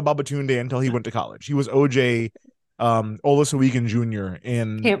didn't go by Babatunde until he went to college. He was OJ Olusegun Jr.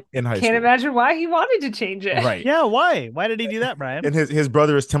 in high Can't school. imagine why he wanted to change it. Right. Yeah, why? Why did he do that, Brian? And his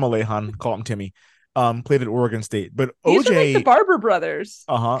brother is Tim Alehan, call him Timmy. Played at Oregon State. But These are like OJ the Barber brothers.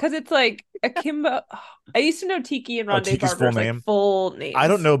 Uh-huh. Because it's like Akimbo. I used to know Tiki and Rondé Tiki's Barber's full name? like full names. I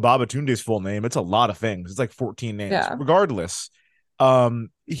don't know Babatunde's full name. It's a lot of things. It's like 14 names. Yeah. Regardless,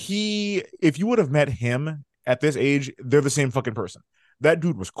 if you would have met him at this age, they're the same fucking person. That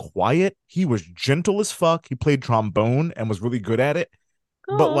dude was quiet. He was gentle as fuck. He played trombone and was really good at it.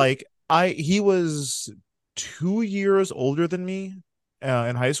 But Oh. like he was 2 years older than me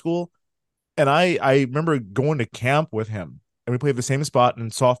in high school, and I remember going to camp with him and we played the same spot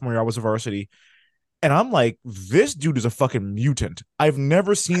in sophomore year. I was a varsity. And I'm like, this dude is a fucking mutant. I've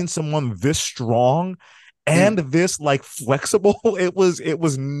never seen someone this strong and this like flexible. It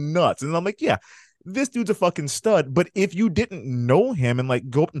was nuts. And I'm like, yeah, this dude's a fucking stud. But if you didn't know him and like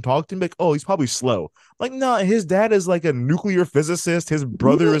go up and talk to him, like, oh, he's probably slow. Like, no, his dad is like a nuclear physicist. His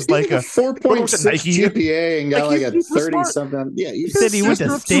brother is like a 4.6 GPA and got like a 30 something. Yeah, he said he went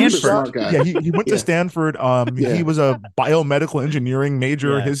to Stanford. Yeah, he went to Stanford. He was a biomedical engineering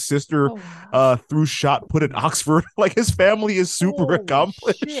major. Yeah. His sister threw shot put at Oxford. Like his family is super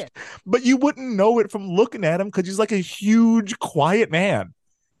accomplished. shit. But you wouldn't know it from looking at him because he's like a huge, quiet man.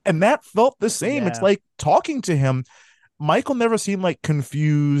 And that felt the same. Yeah. It's like talking to him. Michael never seemed like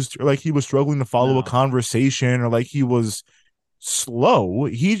confused or like he was struggling to follow a conversation or like he was slow.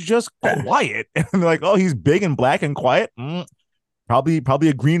 He's just quiet. And they're like, oh, he's big and black and quiet. Probably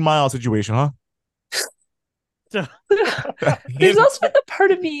a Green Mile situation, huh? There's also the part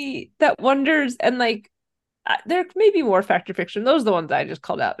of me that wonders, and like there may be more fact or fiction. Those are the ones I just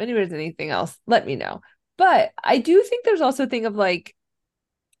called out. If anybody has anything else, let me know. But I do think there's also a thing of like,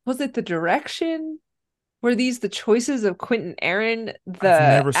 was it the direction? Were these the choices of Quentin Aaron, the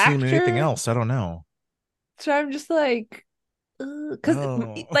I've never actor? seen anything else. I don't know. So I'm just like, because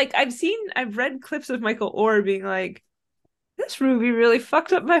like I've read clips of Michael Orr being like, this movie really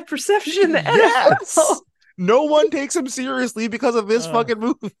fucked up my perception of the Yes! NFL. No one takes him seriously because of this fucking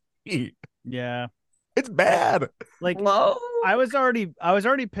movie. Yeah. It's bad. Like Whoa. I was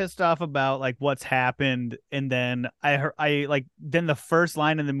already pissed off about like what's happened, and then then the first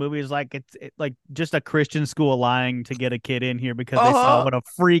line in the movie is like it's like just a Christian school lying to get a kid in here because they saw what a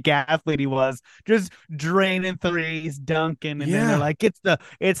freak athlete he was, just draining threes, dunking, and then they're like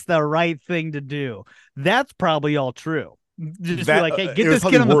it's the right thing to do. That's probably all true. Just be like, hey, get this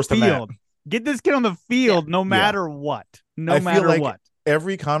kid on the field. Get this kid on the field no matter what. No matter what.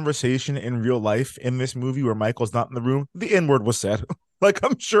 Every conversation in real life in this movie where Michael's not in the room, the N-word was said. Like,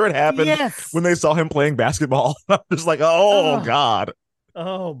 I'm sure it happened when they saw him playing basketball. I'm just like, oh God.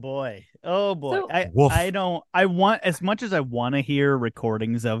 Oh boy. So, I want, as much as I want to hear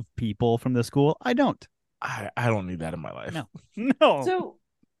recordings of people from the school, I don't. I don't need that in my life. No. So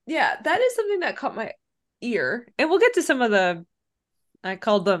yeah, that is something that caught my ear. And we'll get to some of the, I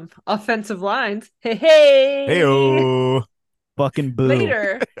called them offensive lines. Hey-o. Fucking boo.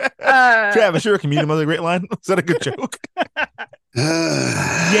 Later. Travis, you're a comedian. Was a great line. Is that a good joke?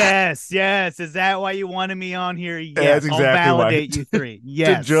 Yes. Is that why you wanted me on here? Yes. That's exactly I'll validate why. you three.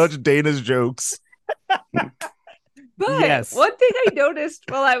 Yes. To judge Dana's jokes. But one thing I noticed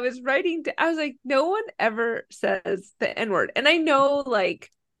while I was writing, I was like, no one ever says the N-word. And I know, like,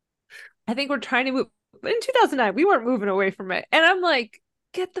 I think we're trying to move. But in 2009, we weren't moving away from it. And I'm like,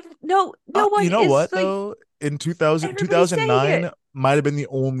 no one. You know is, what, like, though? In 2009 might have been the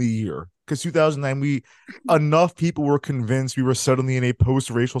only year. Because 2009, enough people were convinced we were suddenly in a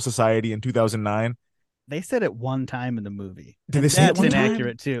post-racial society in 2009. They said it one time in the movie. Did they say it one time? That's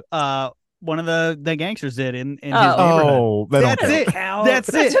inaccurate, too. One of the gangsters did in his neighborhood. That's it. That's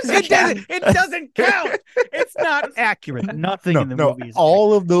it. It doesn't count. It's not accurate. Nothing in the movie is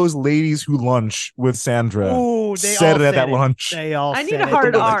all of those ladies who lunch with Sandra said it at that lunch. They all I need a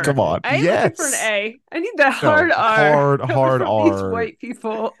hard R. Come on. I am looking for an A. I need that hard R. Hard R. These white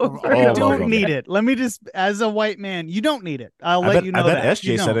people. You don't need it. Let me just, as a white man, you don't need it. I'll let you know that. I bet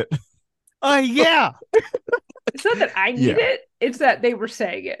SJ said it. Yeah. It's not that I need it. It's that they were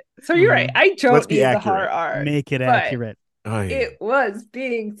saying it. So you're right. I don't need the hard R. Make it accurate. It was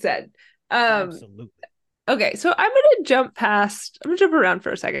being said. Absolutely. Okay, so I'm gonna jump around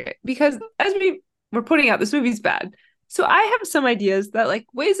for a second because as we're putting out, this movie's bad. So I have some ideas that like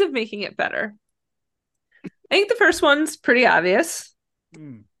ways of making it better. I think the first one's pretty obvious.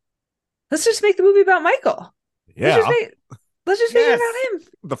 Let's just make the movie about Michael. Yeah. Let's just make it about him.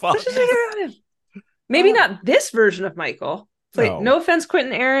 Let's just make it about him. Maybe not this version of Michael. Like, no offense,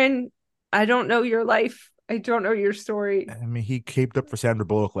 Quentin Aaron. I don't know your life. I don't know your story. I mean, he caped up for Sandra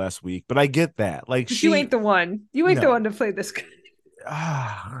Bullock last week, but I get that. Like, you ain't the one. You ain't the one to play this.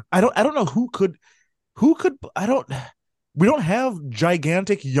 I don't know who could. We don't have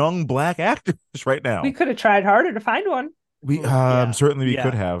gigantic young black actors right now. We could have tried harder to find one. Certainly we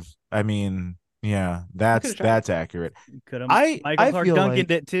could have. I mean, yeah, that's accurate. Could have. Michael Clark Duncan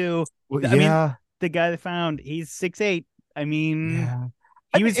did too. Well, I mean, the guy they found, he's 6'8". I mean,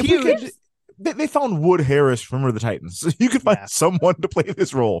 he was huge. They found Wood Harris from Remember the Titans. You could find someone to play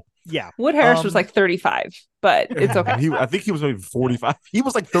this role. Yeah, Wood Harris was like 35, but it's okay. I think he was maybe 45. He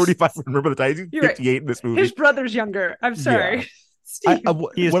was like 35 from Remember the Titans. He's 58 in this movie. His brother's younger. I'm sorry. Yeah.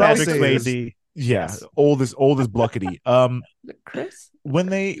 He is Patrick Swayze. Yes. old as Bluckety. Chris? When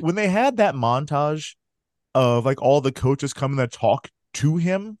they had that montage of like all the coaches coming to talk to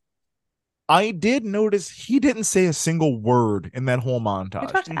him, I did notice he didn't say a single word in that whole montage.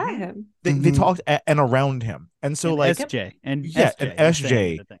 They talked at him. They talked at and around him. And so like SJ and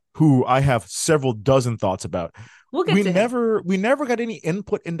SJ, who I have several dozen thoughts about. We'll get to him. We never got any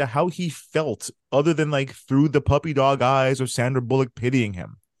input into how he felt other than like through the puppy dog eyes of Sandra Bullock pitying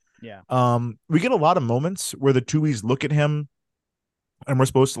him. Yeah. We get a lot of moments where the Tuohys look at him and we're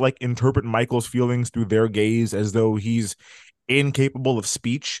supposed to like interpret Michael's feelings through their gaze as though he's incapable of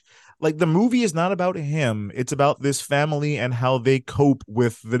speech. Like the movie is not about him. It's about this family and how they cope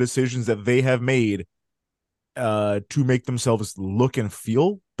with the decisions that they have made to make themselves look and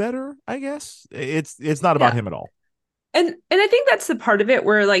feel better, I guess. It's not about him at all. And I think that's the part of it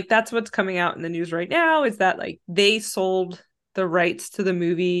where like that's what's coming out in the news right now is that like they sold the rights to the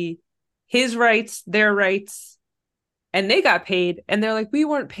movie, his rights, their rights, and they got paid. And they're like, we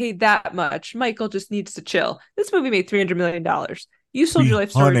weren't paid that much. Michael just needs to chill. This movie made $300 million. You sold your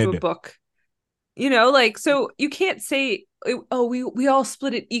life story to a book. You know, like, so you can't say, oh, we all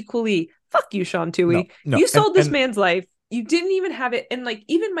split it equally. Fuck you, Sean Tuohy. No. You sold this man's life. You didn't even have it. And like,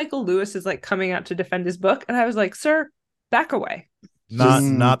 even Michael Lewis is like coming out to defend his book. And I was like, sir, back away.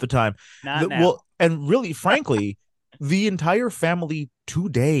 Not the time. Not now. Well, and really, frankly, the entire family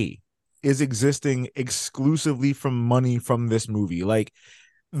today is existing exclusively from money from this movie. Like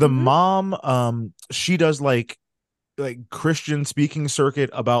the mom, she does like Christian speaking circuit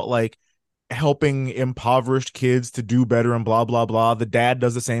about like helping impoverished kids to do better and blah blah blah. The dad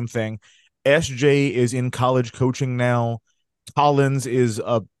does the same thing. SJ is in college coaching now. Collins is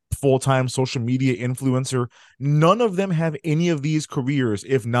a full-time social media influencer. None of them have any of these careers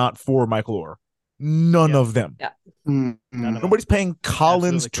if not for Michael Oher. None of them. Yeah. Nobody's paying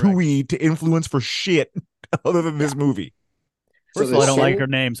Collins Tuohy to influence for shit other than this movie. First of all, I don't like her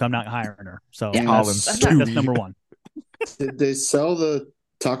name, so I'm not hiring her. So Collins that's number one. Did they sell the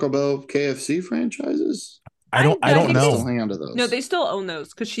Taco Bell KFC franchises? I don't know. Still hang on to those. No, they still own those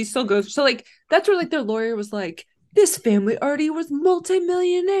because she still goes. So like that's where like their lawyer was like, this family already was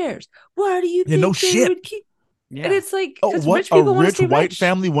multimillionaires. Why do you think no they shit. would keep? Yeah. And it's like, what rich a people rich white rich.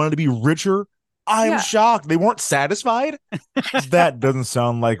 family wanted to be richer. I'm shocked they weren't satisfied. That doesn't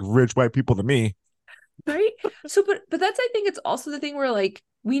sound like rich white people to me. Right. So, but that's, I think it's also the thing where like,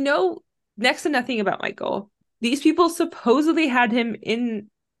 we know next to nothing about Michael. These people supposedly had him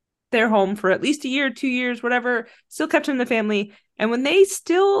in their home for at least a year, 2 years, whatever, still kept him in the family. And when they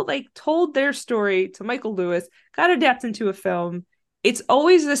still like told their story to Michael Lewis, got adapted into a film, it's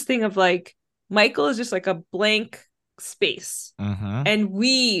always this thing of like, Michael is just like a blank space. And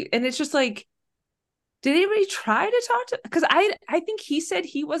it's just like, did anybody try to talk to? Because I think he said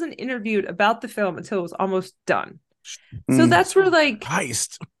he wasn't interviewed about the film until it was almost done. So that's where like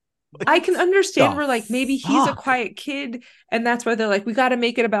Christ. I can understand where like maybe he's a quiet kid and that's why they're like, we got to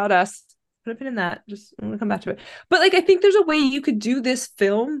make it about us. Put a pin in that. Just I'm gonna come back to it. But like I think there's a way you could do this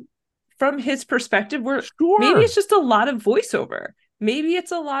film from his perspective where maybe it's just a lot of voiceover. Maybe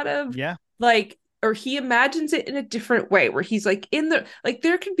it's a lot of like, or he imagines it in a different way where he's like in the like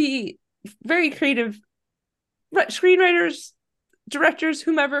there could be very creative screenwriters, directors,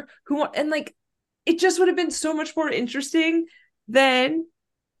 whomever who want, and like it just would have been so much more interesting than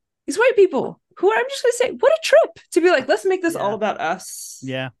these white people who I'm just gonna say, what a trip to be like, let's make this all about us.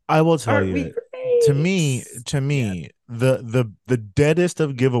 Yeah, I will tell you. To me, the deadest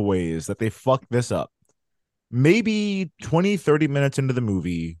of giveaways that they fucked this up. Maybe 20-30 minutes into the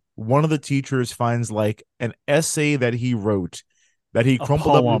movie, one of the teachers finds like an essay that he wrote that he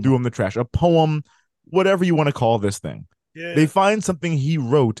crumpled up and threw in the trash. A poem, whatever you want to call this thing. Yeah. They find something he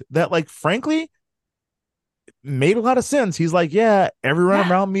wrote that, like, frankly, made a lot of sense. He's like, yeah, everyone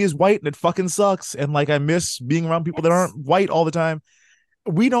around me is white and it fucking sucks. And like, I miss being around people that aren't white all the time.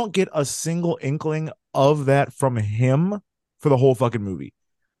 We don't get a single inkling of that from him for the whole fucking movie.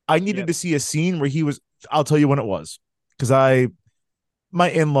 I needed to see a scene where he was, I'll tell you when it was, because my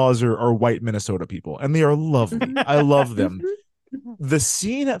in-laws are white Minnesota people and they are lovely. I love them. The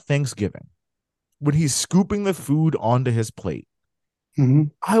scene at Thanksgiving when he's scooping the food onto his plate,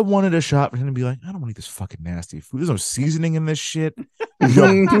 I wanted a shot for him to be like, I don't want to eat this fucking nasty food. There's no seasoning in this shit.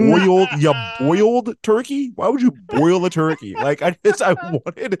 You boiled turkey? Why would you boil a turkey? Like I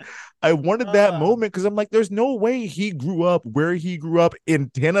wanted that moment because I'm like, there's no way he grew up where he grew up in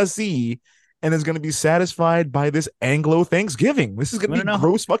Tennessee and is going to be satisfied by this Anglo Thanksgiving. This is going to be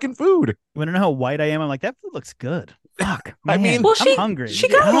gross fucking food. You want to know how white I am? I'm like, that food looks good. Fuck. Man, I mean, well, I'm hungry. She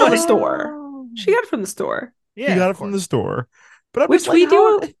got it from the store. She got it from the store. Yeah, he got it from the store. But I'm which like, we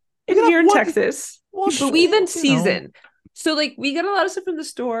do. here in Texas, Well, but we even you know. season. So like we get a lot of stuff from the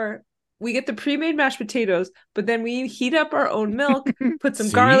store. We get the pre-made mashed potatoes, but then we heat up our own milk, put some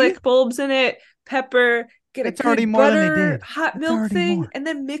See? garlic bulbs in it, pepper, get It's a already good more than they butter, did. hot It's milk already thing, more. and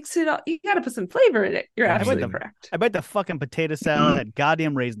then mix it up. You got to put some flavor in it. You're absolutely correct. I bet the fucking potato salad had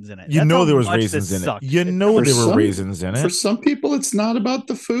goddamn raisins in it. You That's know how there was much raisins this in sucked. it. You know For there were some- raisins in For it. some people, it's not about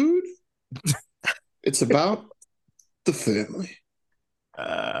the food. It's about the family.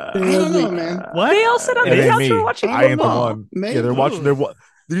 I don't know, man. What? They all sit on It the ain't couch me. and watching I ain't the football. one. Maybe. Yeah, they're watching. They're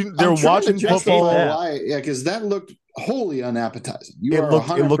I'm trying to watching justify football. why, yeah, because that looked wholly unappetizing. You It are looked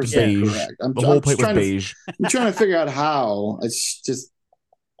 100% beige. correct. The whole plate was beige. I'm trying to figure out how. It's just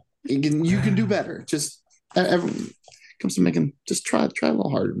you can do better. Just comes to making. Just try a little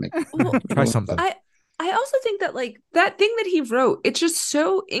harder to make. Try something. I also think that like that thing that he wrote, it's just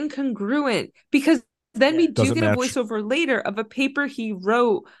so incongruent because then we do Doesn't get a match. voiceover later of a paper he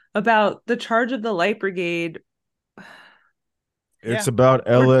wrote about the charge of the light brigade It's about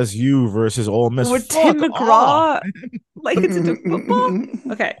LSU versus Ole Miss. with Fuck Tim McGraw off. likens it to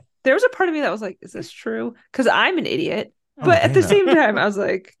football. Okay, there was a part of me that was like, is this true? Because I'm an idiot. But at the Dana. same time, I was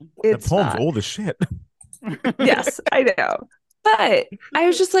like, That it's poem's not. old as shit. Yes, I know. But I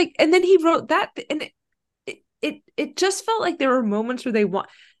was just like, and then he wrote that, and it just felt like there were moments where they want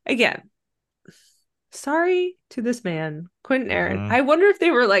again. Sorry to this man, Quentin Aaron. Mhm. I wonder if they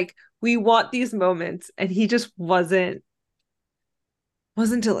were like, we want these moments, and he just wasn't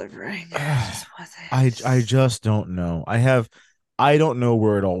delivering. Just wasn't. I just don't know. I don't know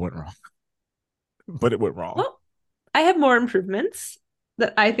where it all went wrong, but it went wrong. Well, I have more improvements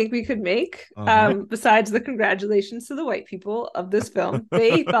that I think we could make. Besides the congratulations to the white people of this film,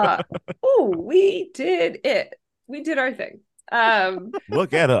 they thought, "Oh, we did it. We did our thing."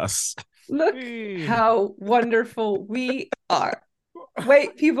 Look at us. Look how wonderful we are.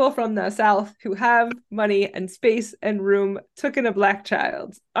 White people from the South who have money and space and room took in a black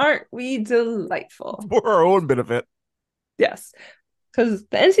child. Aren't we delightful? For our own benefit. Yes. Because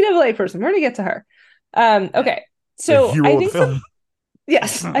the NCAA person, we're going to get to her. Okay. The So hero I of think the film.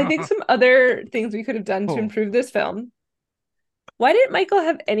 yes, I think some other things we could have done to improve this film. Why didn't Michael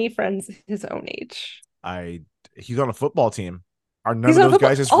have any friends his own age? He's on a football team. Are none He's of on those football-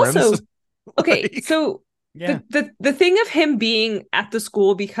 guys his also, friends? Okay, so Yeah. the thing of him being at the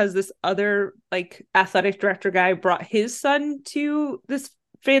school because this other like athletic director guy brought his son to this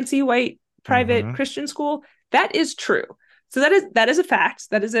fancy white private Mhm. Christian school, that is true. So that is a fact.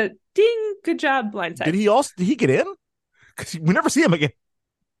 That is a ding, good job, Blindside. Did he get in? Because we never see him again.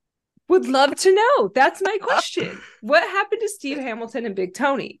 Would love to know. That's my question. What happened to Steve Hamilton and Big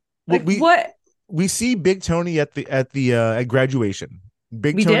Tony? Well, Like what? We see Big Tony at graduation.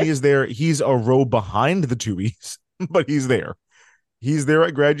 Big We Tony did? is there. He's a row behind the Tubies, but he's there. He's there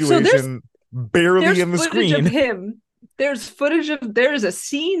at graduation, barely There's in the footage screen. of him. There's footage of there's a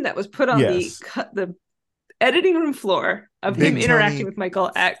scene that was put on Yes. the editing room floor of Big him interacting Tony, with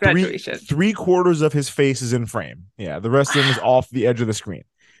Michael at graduation. Three-quarters of his face is in frame. Yeah, the rest of him is off the edge of the screen.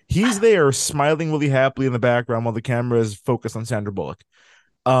 He's there smiling really happily in the background while the camera is focused on Sandra Bullock.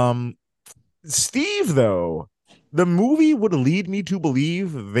 Steve, though, the movie would lead me to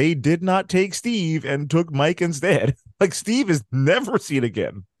believe they did not take Steve and took Mike instead. Like, Steve is never seen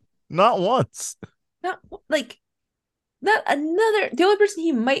again. Not once. Not another. The only person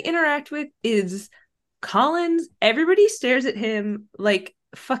he might interact with is Collins. Everybody stares at him like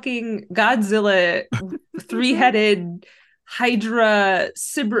fucking Godzilla, three-headed Hydra,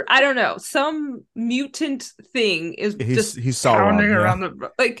 Cyber. I don't know. Some mutant thing is He's just Sauron, pounding yeah. around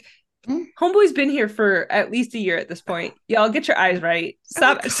the like. Homeboy's been here for at least a year at this point. Y'all get your eyes right.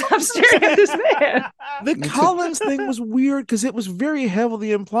 Stop staring at this man. The Collins thing was weird because it was very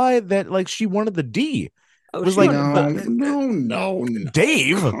heavily implied that like she wanted the D. Oh, It was she like wanted no.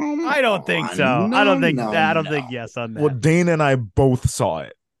 Dave. I don't think so. I don't think yes on that. Well, Dana and I both saw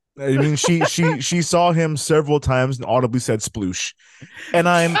it. I mean, she saw him several times and audibly said sploosh. And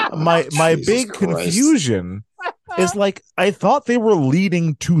my Jesus big Christ. confusion is like I thought they were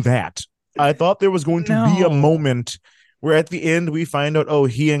leading to that. I thought there was going to be a moment where at the end we find out, oh,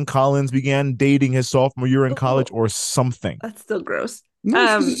 he and Collins began dating his sophomore year in college or something. That's still gross.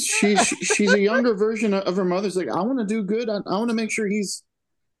 No, she's a younger version of her mother's. Like, I want to do good. I want to make sure he's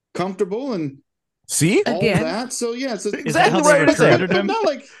comfortable and see all Again. that. So yeah, it's Exactly what I said. But not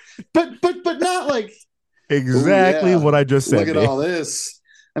like, but not like Exactly "Ooh, yeah, what I just said. Look at Dave. all this.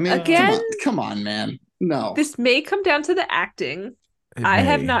 I mean, Again? come on, man. No, This may come down to the acting. It I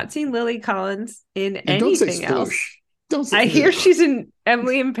have may. not seen Lily Collins in and don't say anything else. sploosh. Don't say I hear she's in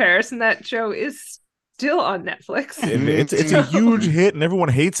Emily in Paris, and that show is still on Netflix. It's a huge hit, and everyone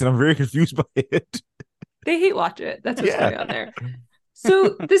hates it. I'm very confused by it. They hate watch it. That's what's going on there.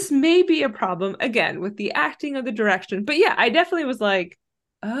 So this may be a problem again with the acting of the direction, but yeah, I definitely was like,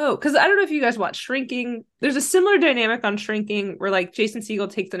 oh, because I don't know if you guys watch Shrinking. There's a similar dynamic on Shrinking where like Jason Segel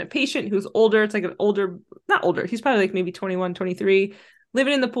takes in a patient who's older. It's like an older, not older. He's probably like maybe 21, 23,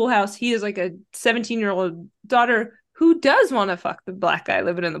 living in the pool house. He is like a 17-year-old daughter who does want to fuck the black guy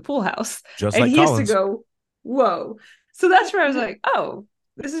living in the pool house. Just and like he Collins. has to go, whoa. So that's where I was like, oh,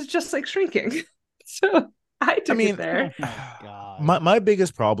 this is just like Shrinking. So I took it there. My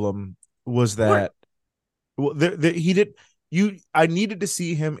biggest problem was that I needed to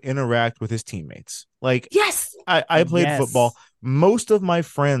see him interact with his teammates. Like, yes, I played football. Most of my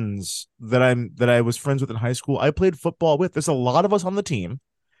friends that I was friends with in high school, I played football with. There's a lot of us on the team.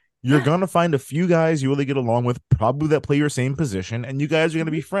 You're gonna find a few guys you really get along with, probably that play your same position, and you guys are gonna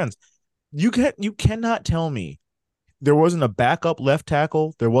be friends. You cannot tell me there wasn't a backup left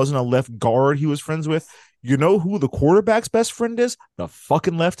tackle, there wasn't a left guard he was friends with. You know who the quarterback's best friend is? The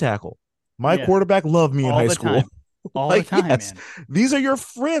fucking left tackle. My quarterback loved me in high school. All the time, man. These are your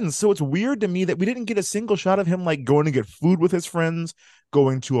friends. So it's weird to me that we didn't get a single shot of him like going to get food with his friends,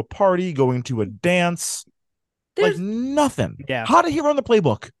 going to a party, going to a dance. Like nothing. Yeah. How did he learn the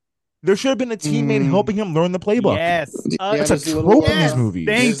playbook? There should have been a teammate helping him learn the playbook. Yes. It's a trope in these movies.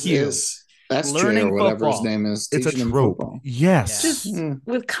 Thank you. That's Learning or whatever football. his name is. It's a trope. Football. Yes. Just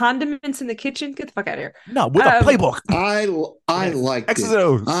with condiments in the kitchen. Get the fuck out of here. No, with a playbook. I liked X's it. and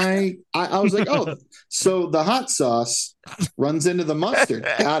O's. I was like, oh, so the hot sauce runs into the mustard.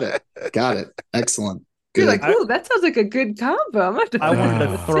 Got it. Excellent. You're like, ooh, that sounds like a good combo. I wanted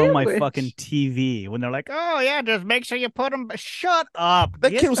to throw my fucking TV when they're like, oh yeah, just make sure you put them. Shut up.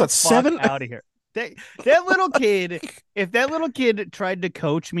 That kid was at 7. Out of here. That little kid, if that little kid tried to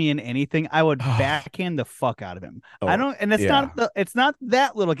coach me in anything, I would backhand the fuck out of him. It's not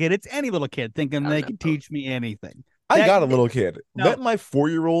that little kid, it's any little kid thinking they can teach me anything. I got a little kid. Let my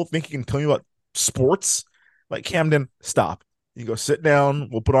 4-year-old think he can tell me about sports. Like, Camden, stop. You go sit down,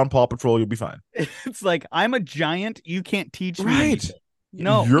 we'll put on Paw Patrol, you'll be fine. It's like, I'm a giant, you can't teach me right. anything.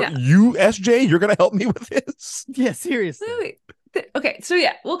 No. You, SJ, you're gonna help me with this? Yeah, seriously. Wait. Okay, so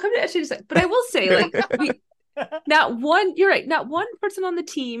yeah, we'll come to SJ in a second. But I will say, like, you're right, not one person on the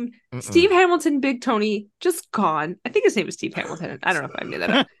team. Steve Hamilton, Big Tony, just gone. I think his name is Steve Hamilton. I don't know if I made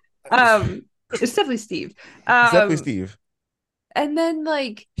that up. It's definitely Steve. It's definitely Steve. And then,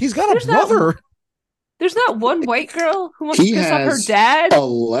 like, he's got a brother. There's not one white girl who wants to piss off her dad.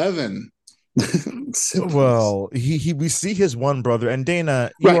 11. Well, we see his one brother, and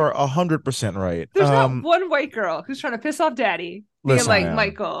Dana, you are 100% right. There's not one white girl who's trying to piss off daddy. Being like,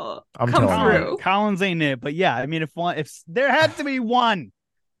 Michael, come through. Collins ain't it, but yeah, I mean, if there had to be one.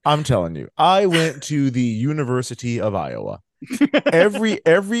 I'm telling you, I went to the University of Iowa.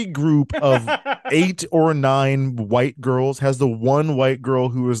 Every group of 8 or 9 white girls has the one white girl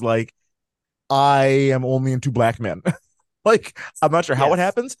who is like, I am only into black men. Like, I'm not sure how it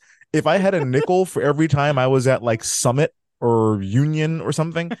happens. If I had a nickel for every time I was at like Summit or Union or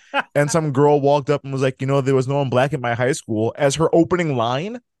something, and some girl walked up and was like, there was no one black in my high school, as her opening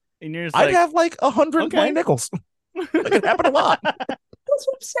line, and you're just I'd have like 100 white nickels. Like, it happened a lot. That's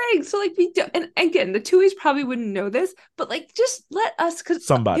what I'm saying. So like, we do, and again, the Tuohys probably wouldn't know this, but like, just let us, because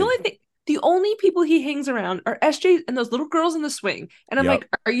the only people he hangs around are SJ and those little girls in the swing. And I'm like,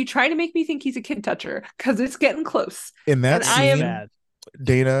 are you trying to make me think he's a kid toucher? Because it's getting close. In that scene,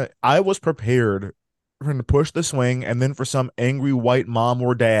 Dana, I was prepared for him to push the swing and then for some angry white mom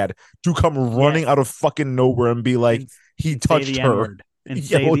or dad to come running out of fucking nowhere and be like, he touched her. And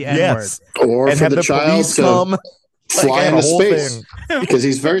say the N-word. Or and for have the child police come fly into space because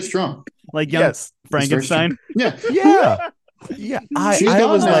he's very strong. Like young Frankenstein. Yeah. I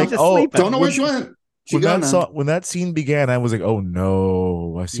was like, don't know where she went. When that scene began, I was like, oh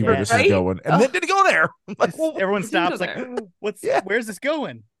no, I see where this is going. And then did he go there? Like, everyone stops like, where's this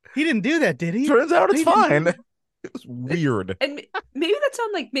going? He didn't do that, did he? Turns out it's fine. It was weird. And maybe that's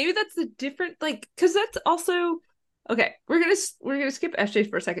maybe that's the different, like, because that's also okay. We're gonna skip SJ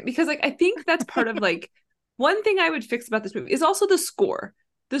for a second, because like, I think that's part of like one thing I would fix about this movie is also the score.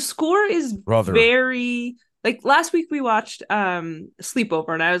 The score is very. Like, last week we watched Sleepover,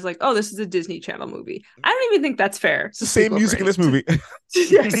 and I was like, oh, this is a Disney Channel movie. I don't even think that's fair. It's the same music in this movie.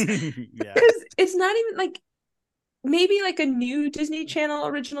 Yes. Because it's not even like, maybe like a new Disney Channel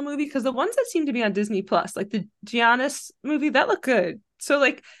original movie, because the ones that seem to be on Disney Plus, like the Giannis movie, that looked good. So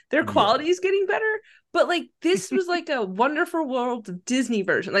like, their quality is getting better. But like, this was like a Wonderful World of Disney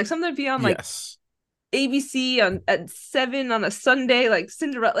version. Like, something to be on like ABC at 7 on a Sunday, like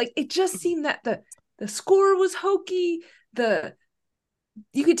Cinderella. Like, it just seemed that the The score was hokey.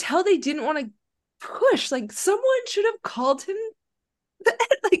 You could tell they didn't want to push. Like, someone should have called him.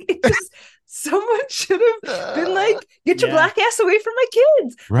 Someone should have been like, "Get your black ass away from my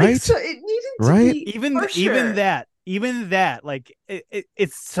kids!" Right? Like, so it needed to be even that. Like,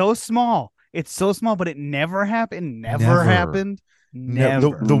 it's so small. It's so small, but it never happened. Never happened.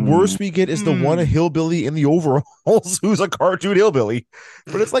 Never. The worst we get is the one hillbilly in the overalls who's a cartoon hillbilly.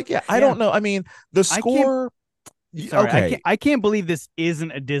 But it's like, I don't know. I mean, the score. I can't believe this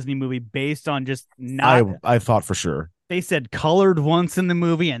isn't a Disney movie based on just not. I thought for sure. They said colored once in the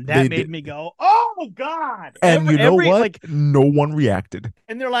movie, and that made me go, "Oh God!" And you know what? Like, no one reacted.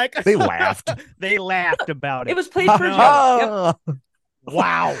 And they're like, they laughed. They laughed about it. It was played for a joke. Yep.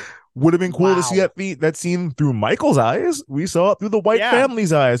 Wow. Would have been cool to see that scene through Michael's eyes. We saw it through the white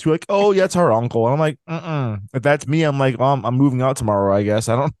family's eyes. We're like, "Oh yeah, it's our uncle." And I'm like, If that's me, I'm like, I'm moving out tomorrow. I guess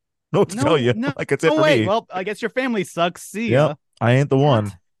I don't know what to tell you. Like, it's it for me. Well, I guess your family sucks. See ya. I ain't the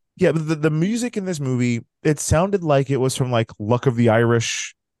one. Yeah, but the music in this movie, it sounded like it was from like Luck of the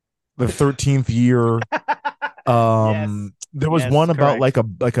Irish, the 13th year. There was one about like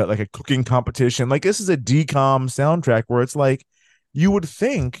a cooking competition. Like, this is a DCOM soundtrack where it's like, you would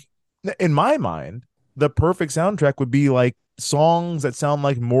think, in my mind, the perfect soundtrack would be like songs that sound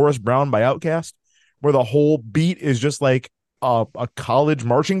like Morris Brown by Outkast, where the whole beat is just like a college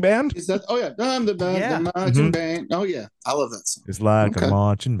marching band. Is that? Oh yeah, I'm the band, the marching band. Oh yeah, I love that song. It's like a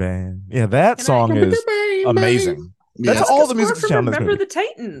marching band. Yeah, that song is amazing. That's all the music sound. Remember the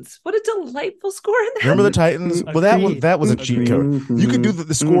Titans? What a delightful score in that. Remember the Titans? Well, that was a cheat code. You could do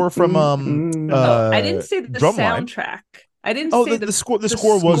the score from I didn't say the soundtrack. I didn't say the score. The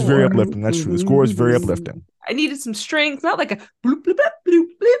score was very uplifting. That's true. The score is very uplifting. I needed some strings, not like a bloop bloop bloop bloop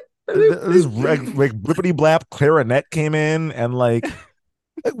bloop. This like blippity blap clarinet came in and like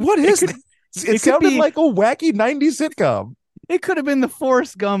what is this? It sounded like a wacky 90s sitcom. It could have been the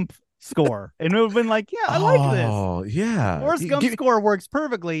Forrest Gump score, and it would have been like, I like this. Oh yeah, Forrest Gump score works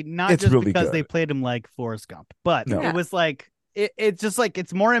perfectly, not just really because they played him like Forrest Gump, but it was like it's just like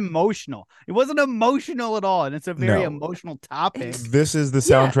it's more emotional. It wasn't emotional at all, and it's a very emotional topic. This is the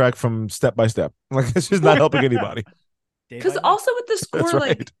soundtrack from Step by Step. Like, it's just not helping anybody. Because also with the score,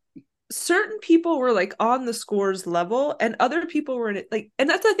 like certain people were like on the score's level, and other people were in it. Like, and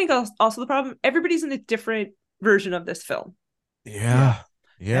that's I think also the problem. Everybody's in a different version of this film. Yeah.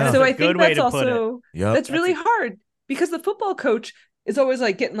 So I think that's also that's really hard because the football coach is always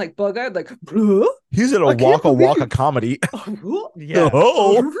like getting like bug-eyed, like he's in a waka comedy.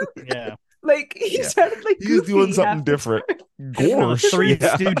 Yeah. Like he sounded like he's doing something different. Gosh. Three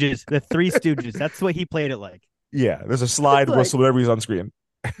Stooges. The Three Stooges. That's what he played it like. Yeah, there's a slide whistle whenever he's on screen.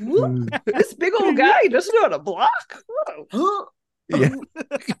 This big old guy doesn't know how to block. Yeah.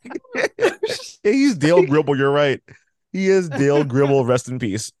 He's Dale Gribble. You're right. He is Dale Gribble. Rest in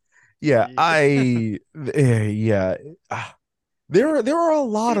peace. Yeah, There are a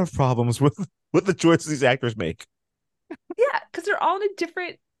lot of problems with the choices these actors make. Yeah, because they're all in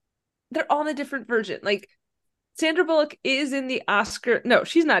a different version. Like Sandra Bullock is in the Oscar. No,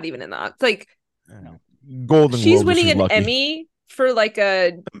 she's not even in that. It's like Golden she's Globe, winning an lucky. Emmy for like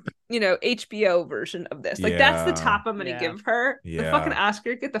a HBO version of this. Like that's the top I'm gonna give her. The fucking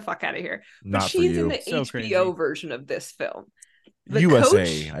Oscar, get the fuck out of here. But Not she's in the So HBO version of this film. The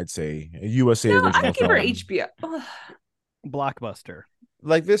USA, coach, I'd say a USA no, original I'd give her film. HBO. Ugh. Blockbuster.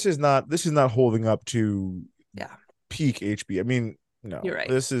 Like this is not holding up to peak HBO. I mean, no, You're right.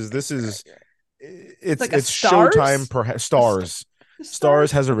 This is it's like a it's Stars? Showtime. Perhaps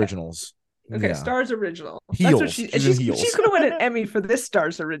Stars has originals. Okay, Yeah. Stars original. Heels. That's what She's in Heels. she's gonna win an Emmy for this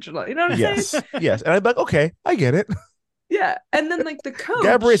Stars original. You know what I'm saying? Yes, and I'm like, okay, I get it. Yeah, and then like the coach.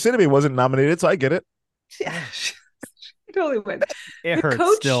 Gabrielle Sidibe wasn't nominated, so I get it. Yeah, she totally went. It The hurts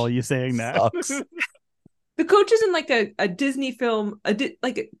coach- still. You saying that? Sucks. The coach is in like a Disney film,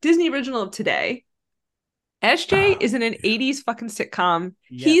 like a Disney original of today. SJ is in an 80s fucking sitcom.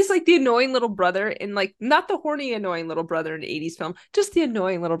 Yes. He's like the annoying little brother in like not the horny annoying little brother in an 80s film, just the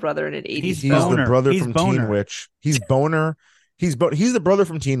annoying little brother in an 80s He's film. the brother He's from Boner. Teen Witch. He's Boner. He's the brother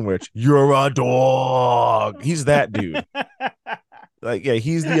from Teen Witch. You're a dog. He's that dude. Like, yeah,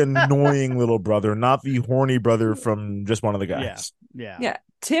 he's the annoying little brother, not the horny brother from just one of the guys. Yeah.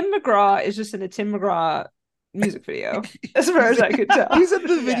 Tim McGraw is just in a Tim McGraw music video, as far as I could tell. He's in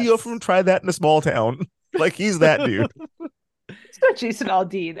the video from Try That in a Small Town. Like, he's that dude. It's not Jason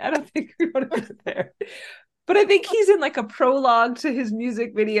Aldean. I don't think we want to go there. But I think he's in like a prologue to his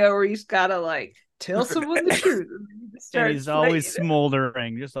music video where he's gotta like tell someone the truth. And he's always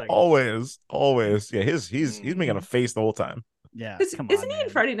smoldering, just like Always. Yeah, he's making a face the whole time. yeah. Isn't he in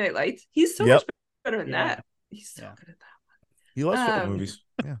Friday Night Lights? He's so Yep. much better than that. He's so good at that. He loves football movies.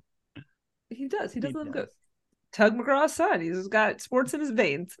 Yeah, he does. He does love good. Tug McGraw's son. He's got sports in his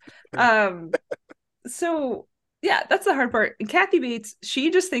veins. So yeah, that's the hard part. And Kathy Bates,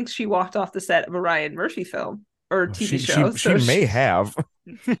 she just thinks she walked off the set of a Ryan Murphy film or TV show. She may have.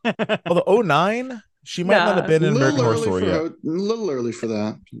 Although 09, she might not have been in American Horror Story yet. A little early for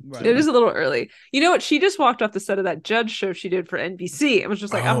that. Right. It is a little early. You know what? She just walked off the set of that Judge show she did for NBC. It was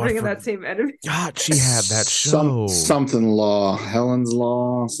just like, I'm bringing that same energy. God, she had that show. Something Law. Helen's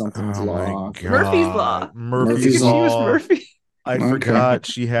Law. Something's Law. Murphy's Law. Murphy's Law. She was Murphy. I forgot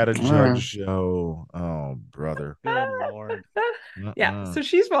she had a Judge show. Oh, brother. Good Lord. Yeah, so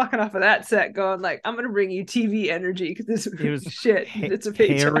she's walking off of that set going like, I'm going to bring you TV energy because this was shit. It's a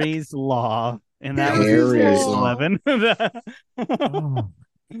paycheck. Harry's Law. And that was 11. Oh,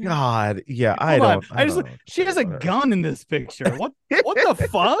 God. Yeah, I don't know. She has a gun in this picture. What the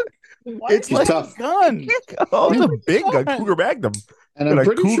fuck? It's like tough. A gun. Oh, it's a big gun. Cougar Magnum. And I'm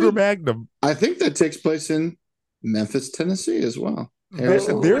pretty sure Magnum. I think that takes place in Memphis, Tennessee as well. There's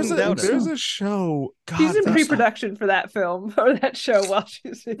a show. God, she's in pre-production for that film or that show while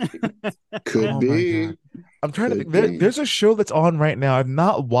she's could be. I'm trying to think. There's a show that's on right now. I've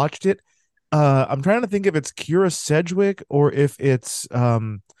not watched it. I'm trying to think if it's Kira Sedgwick or if it's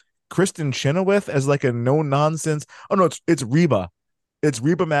Kristen Chenoweth as like a no nonsense. Oh no, it's Reba. It's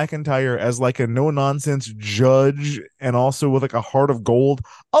Reba McEntire as like a no nonsense judge and also with like a heart of gold.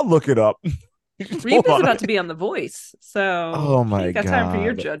 I'll look it up. Reba's about to be on The Voice, so oh my got God, time for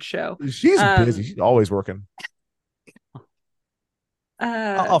your judge show. She's busy. She's always working.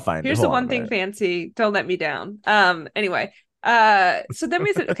 I'll find it. Here's the one thing, Fancy. Don't let me down. Anyway, so then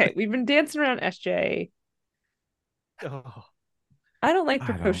we said, okay, we've been dancing around SJ. Oh. I don't like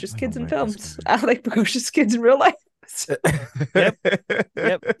precocious kids in films. I like precocious kids in real life.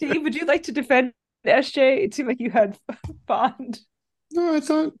 Yep. Dave, would you like to defend SJ? It seemed like you had Bond. No, I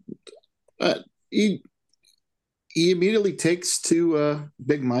thought he immediately takes to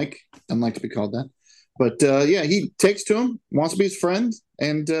Big Mike. I'd like to be called that. But yeah, he takes to him, wants to be his friend.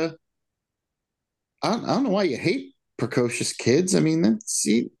 And I don't know why you hate precocious kids. I mean,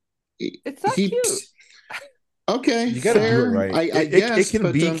 it's not cute. Okay, you got to do it right. I guess it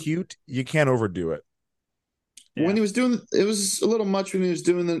can be cute. You can't overdo it. Yeah. When he was doing it was a little much when he was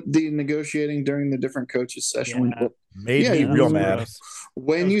doing the negotiating during the different coaches session. Yeah. Made me real mad.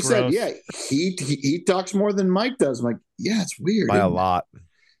 When you said, yeah, he talks more than Mike does. I'm like, yeah, it's weird. By a lot.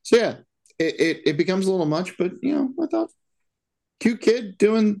 So yeah, it becomes a little much, but you know, I thought cute kid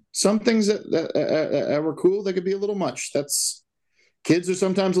doing some things that were cool that could be a little much. Kids are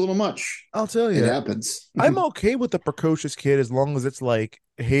sometimes a little much. I'll tell you. It happens. I'm okay with the precocious kid as long as it's like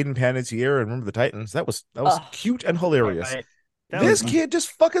Hayden Panettiere and Remember the Titans. That was cute and hilarious. Right. This kid just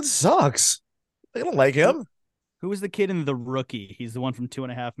fucking sucks. They don't like him. Who was the kid in The Rookie? He's the one from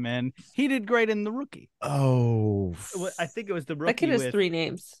 2.5 Men. He did great in The Rookie. Oh. I think it was The Rookie. That kid has 3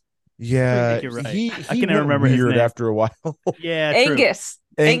 names. Yeah. You're right. I can never remember his name after a while. Yeah. Angus.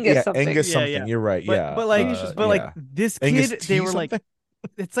 Angus something. something. You're right. But like this kid, they were like,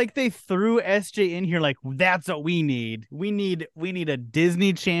 it's like they threw SJ in here like, that's what we need. We need a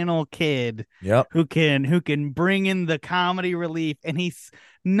Disney Channel kid who can bring in the comedy relief, and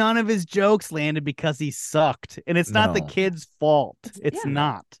none of his jokes landed because he sucked. And it's not the kid's fault. It's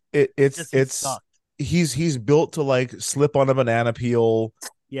not. He's built to like slip on a banana peel.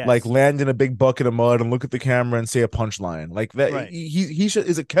 Yes. Like land in a big bucket of mud and look at the camera and say a punchline like that. Right. He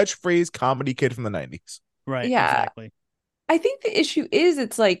is a catchphrase comedy kid from the 90s. Right. Yeah. Exactly. I think the issue is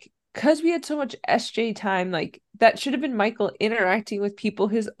it's like because we had so much SJ time, like that should have been Michael interacting with people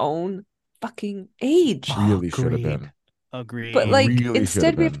his own fucking age. Really should have been. Agreed. But like really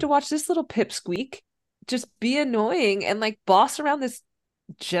instead we have to watch this little pipsqueak just be annoying and like boss around this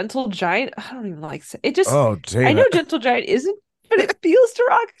gentle giant. I don't even like it. Just I know gentle giant isn't. But it feels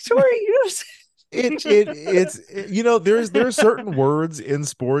derogatory, you know. It's you know, there are certain words in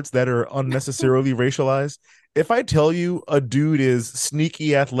sports that are unnecessarily racialized. If I tell you a dude is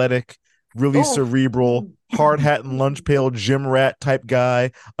sneaky athletic, really cerebral, hard hat and lunch pail, gym rat type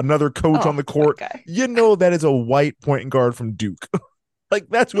guy, another coach on the court, you know that is a white point guard from Duke. Like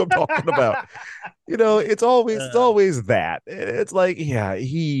that's who I'm talking about. You know, it's always that. It's like, yeah,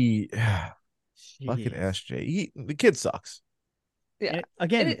 fucking SJ. The kid sucks. Yeah.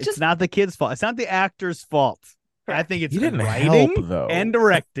 Again, it's not the kid's fault. It's not the actor's fault. Right. I think it's writing and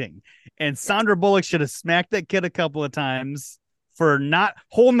directing. And Sandra Bullock should have smacked that kid a couple of times for not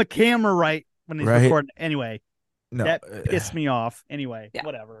holding the camera right when he's recording. Anyway, that pissed me off. Anyway,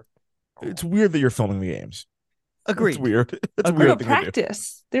 whatever. It's weird that you're filming the games. Agreed. It's weird. It's Agreed. weird. No,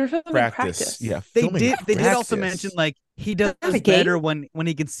 practice. They were filming practice. Yeah, They filming did. They did also practice. mention like he does Not a better game. when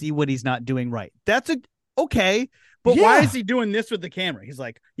he can see what he's not doing right. That's okay. But why is he doing this with the camera? He's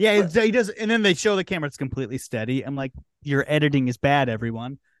like, yeah, he does. And then they show the camera; it's completely steady. I'm like, your editing is bad,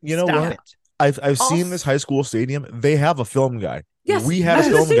 everyone. You know Stop what? it. I've seen this high school stadium. They have a film guy. Yes, we had I a was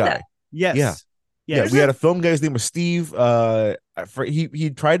gonna film say guy. that. Yes. Yeah. Yeah. We had a film guy. His name was Steve. He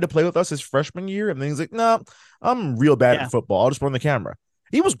tried to play with us his freshman year, and then he's like, "No, I'm real bad at football. I'll just run the camera."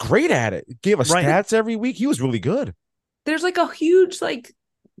 He was great at it. Gave us stats every week. He was really good. There's like a huge like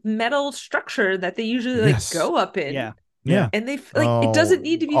metal structure that they usually like go up in. Yeah. And they like it doesn't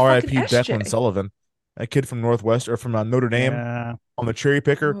need to be fucking R.I.P. SJ. Declan Sullivan, a kid from Northwest or from Notre Dame on the cherry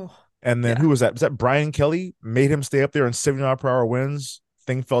picker. Oh, and then who was that? Was that Brian Kelly? Made him stay up there in 70-mile-per-hour winds.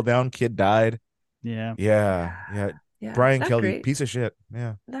 Thing fell down. Kid died. Yeah. Brian not Kelly, great. piece of shit.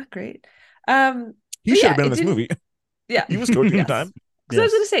 Yeah. Not great. He should have been in this movie. Yeah. He was coaching at the time. So I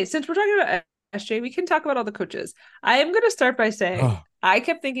was going to say, since we're talking about SJ, we can talk about all the coaches. I am going to start by saying I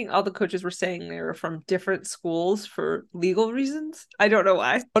kept thinking all the coaches were saying they were from different schools for legal reasons. I don't know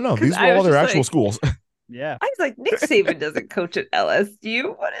why. Oh no, these were all their actual schools. Yeah. I was like, Nick Saban doesn't coach at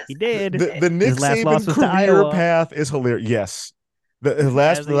LSU. What is he did? The Nick Saban career path is hilarious. Yes. The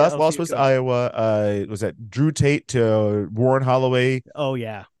last loss was to Iowa. Was that Drew Tate to Warren Holloway? Oh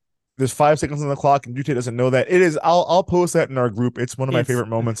yeah. There's 5 seconds on the clock, and Drew Tate doesn't know that. It is. I'll post that in our group. It's one of my favorite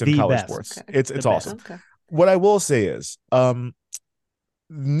moments in college sports. Okay. It's awesome. Okay. What I will say is,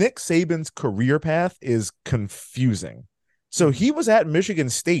 Nick Saban's career path is confusing. So he was at Michigan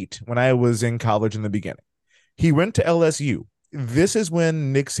State when I was in college in the beginning. He went to LSU. This is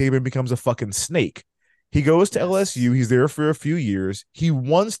when Nick Saban becomes a fucking snake. He goes to LSU. He's there for a few years. He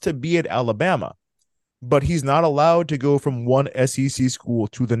wants to be at Alabama, but he's not allowed to go from one SEC school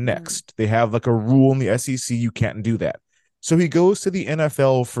to the next. They have like a rule in the SEC. You can't do that. So he goes to the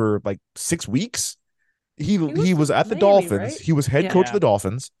NFL for like 6 weeks. He was at the Dolphins. Right? He was head coach of the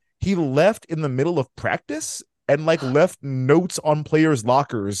Dolphins. He left in the middle of practice and like left notes on players'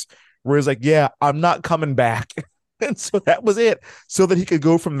 lockers where he's like, yeah, I'm not coming back. And so that was it. So that he could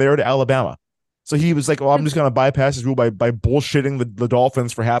go from there to Alabama. So he was like, oh, I'm just going to bypass his rule by bullshitting the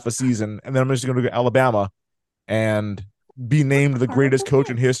Dolphins for half a season. And then I'm just going to go to Alabama and be named the greatest coach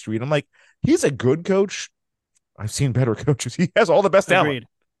in history. And I'm like, he's a good coach. I've seen better coaches. He has all the best talent.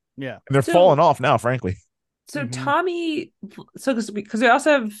 Yeah. And they're falling off now, frankly. So Tommy, because we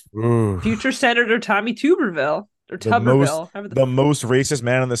also have future Senator Tommy Tuberville or Tuberville. The most racist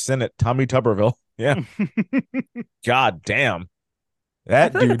man in the Senate, Tommy Tuberville. Yeah. God damn.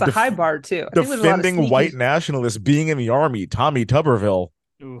 That I feel dude, like it's a high bar too. Defending white nationalists, being in the army, Tommy Tuberville.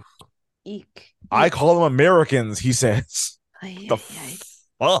 Eek. I call them Americans, he says. The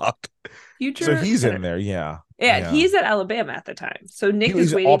fuck? Future so he's Senator. in there, yeah. Yeah, he's at Alabama at the time. So Nick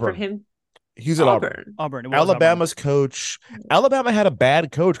is waiting for him. He's at Auburn. Alabama's coach. Alabama had a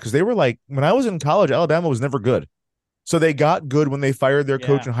bad coach because they were like, when I was in college, Alabama was never good. So they got good when they fired their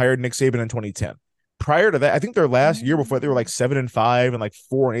coach and hired Nick Saban in 2010. Prior to that, I think their last year before they were like 7-5 and like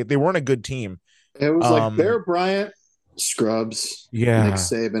 4-8. They weren't a good team. It was like Bear Bryant, Scrubs, Nick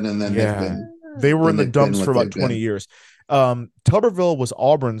Saban, and then they were in the dumps for about 20 years. Tuberville was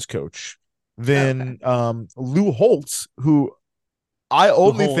Auburn's coach. Then Lou Holtz, who I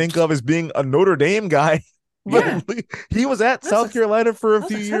only think of as being a Notre Dame guy. He was at South Carolina for a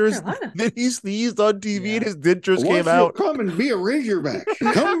few years. Then he sneezed on TV and his dentures came out. Come and be a Razorback.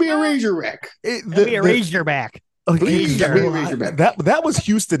 Come be a Razorback. Be a Razorback. That was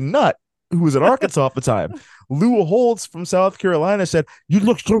Houston Nutt, who was at Arkansas at the time. Lou Holtz from South Carolina said, "You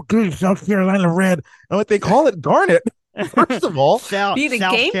look so good, South Carolina red." I'm like, they call it Garnet. First of all, South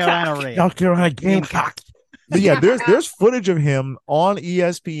Carolina red. South Carolina Gamecock. But yeah, there's footage of him on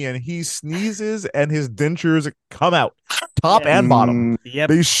ESPN. He sneezes and his dentures come out, top and bottom. Yep.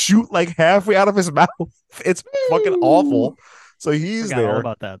 They shoot like halfway out of his mouth. It's fucking awful. So he's there. All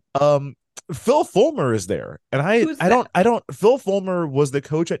about that. Phil Fulmer is there, and I don't. Phil Fulmer was the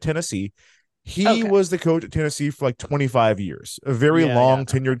coach at Tennessee. He was the coach at Tennessee for like 25 years. A very long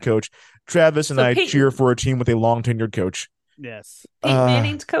tenured coach. Travis and I cheer for a team with a long tenured coach. Yes. Peyton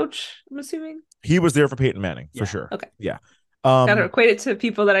Manning's coach, I'm assuming. He was there for Peyton Manning for sure. Okay. Yeah. Gotta equate it to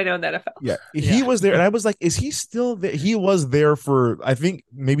people that I know in the NFL. Yeah. He was there, and I was like, is he still there? He was there for, I think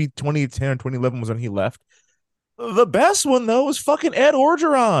maybe 2010 or 2011 was when he left. The best one though was fucking Ed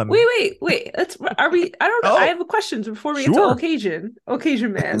Orgeron. Wait. I don't know. I have a question before we get to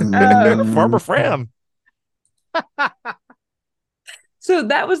Occasion Man. Farmer Fran. So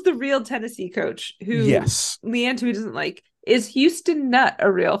that was the real Tennessee coach who Leanne, who doesn't like, Is Houston Nutt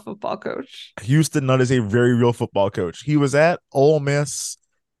a real football coach? Houston Nutt is a very real football coach. He was at Ole Miss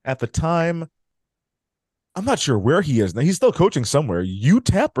at the time. I'm not sure where he is now. He's still coaching somewhere,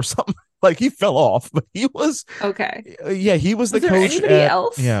 UTEP or something. Like he fell off, but he was okay. Yeah, he was the there coach. Anybody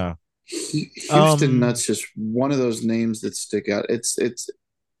else? Yeah, Houston Nutt's just one of those names that stick out. It's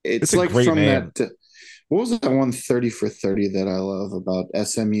like from name. That. What was that one 30 for 30 that I love about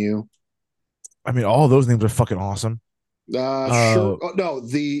SMU? I mean, all those names are fucking awesome. Sherwood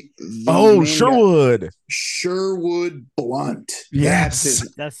Blunt. Yes,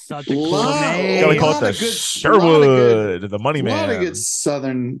 that's such a cool name. Gotta call it the Sherwood, the money man. A lot of good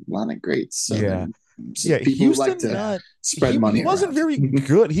Southern, a lot of great Southern. Yeah. People Houston like to Nutt, spread money. He wasn't very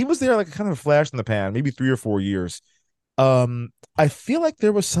good. He was there like kind of a flash in the pan, maybe 3 or 4 years. I feel like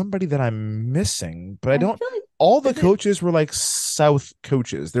there was somebody that I'm missing, but I don't. Like, all the coaches were like South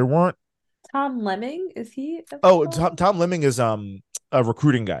coaches. There weren't. Tom Lemming, is he? Tom Lemming is a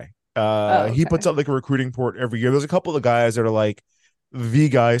recruiting guy. Okay. He puts out like a recruiting report every year. There's a couple of guys that are like the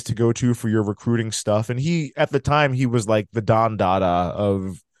guys to go to for your recruiting stuff. And he, at the time, he was like the Don Dada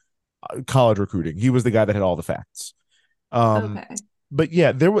of college recruiting. He was the guy that had all the facts. But yeah,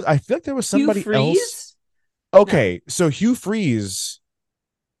 I feel like there was somebody else. Okay, so Hugh Freeze,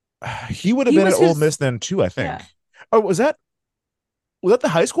 he would have been at Ole Miss then too, I think. Yeah. Oh, was that the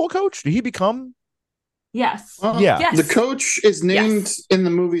high school coach? Did he become? Yes. Yes. The coach is named in the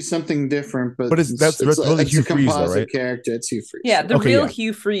movie something different, but that's really Hugh Freeze, though, right? Character. It's Hugh Freeze. Yeah, real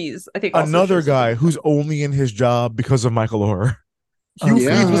Hugh Freeze. I think another guy who's only in his job because of Michael Orr. Hugh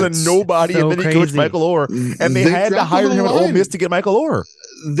Freeze was a nobody, and then he coached Michael Orr, and they had to hire him at Ole Miss to get Michael Orr.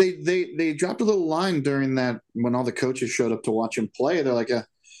 They dropped a little line during that when all the coaches showed up to watch him play. They're like,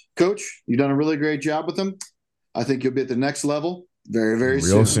 "Coach, you've done a really great job with him. I think you'll be at the next level very, very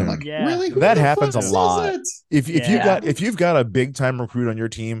soon." Like, really? That happens a lot. If you've got a big time recruit on your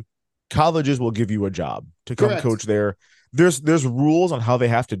team, colleges will give you a job to come coach there. There's rules on how they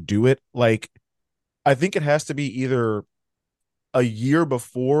have to do it. Like, I think it has to be either a year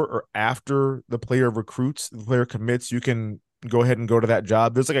before or after the player recruits, the player commits, you can go ahead and go to that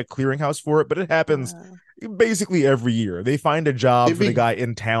job. There's like a clearinghouse for it, but it happens basically every year. They find a job for the guy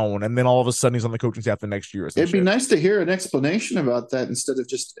in town, and then all of a sudden he's on the coaching staff the next year. It'd be nice to hear an explanation about that instead of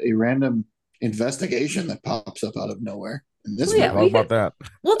just a random investigation that pops up out of nowhere. And this about that.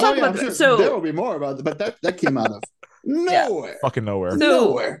 We'll talk about that. So there will be more about that, but that came out of nowhere. Fucking nowhere.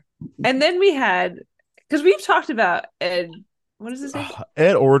 Nowhere. And then we had, because we've talked about Ed. What is his name?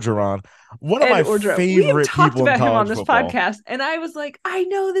 Ed Orgeron. One of my favorite people in college football. We talked about him on this podcast, and I was like, I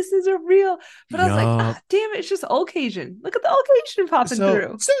know this is a real, but I was like, damn it, it's just Old Cajun. Look at the Old Cajun popping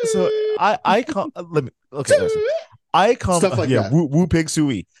through. So I come. Listen. I come. Stuff like that. Woo pig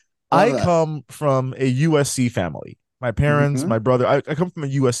sui. I come from a USC family. My parents, my brother. I come from a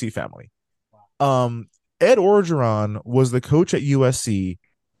USC family. Ed Orgeron was the coach at USC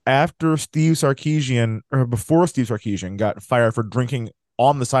after Steve Sarkisian, or before Steve Sarkisian got fired for drinking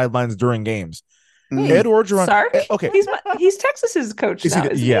on the sidelines during games. Ed Orgeron. Okay, he's Texas's coach now,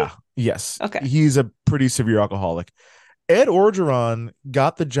 isn't he? Yes. Okay, he's a pretty severe alcoholic. Ed Orgeron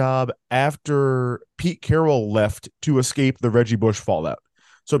got the job after Pete Carroll left to escape the Reggie Bush fallout.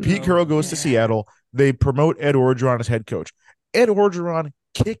 So Pete Carroll goes to Seattle. They promote Ed Orgeron as head coach. Ed Orgeron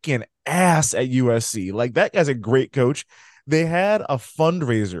kicking ass at USC. Like, that guy's a great coach. They had a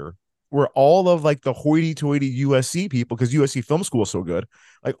fundraiser where all of like the hoity-toity USC people, because USC Film School is so good,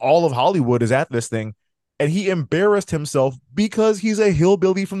 like all of Hollywood is at this thing, and he embarrassed himself because he's a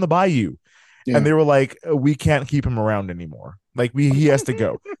hillbilly from the bayou. Yeah. And they were like, we can't keep him around anymore. Like, he has to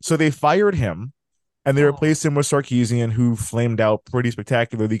go. So they fired him, and they replaced him with Sarkisian, who flamed out pretty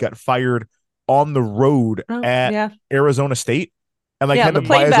spectacularly. He got fired on the road at Arizona State, and had to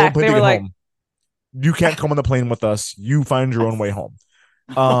buy his own plane to get home. You can't come on the plane with us. You find your own way home.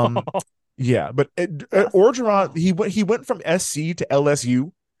 But Orgeron, he went from SC to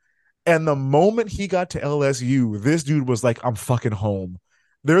LSU, and the moment he got to LSU, this dude was like, I'm fucking home.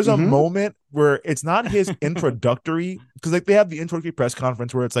 There's a moment where it's not his introductory, because like they have the introductory press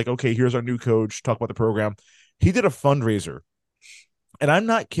conference where it's like, okay, here's our new coach, talk about the program. He did a fundraiser, and I'm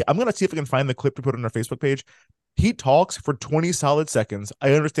going to see if I can find the clip to put on our Facebook page. He talks for 20 solid seconds.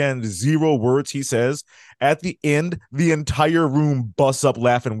 I understand 0 words he says. At the end, the entire room busts up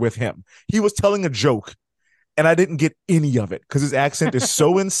laughing with him. He was telling a joke, and I didn't get any of it because his accent is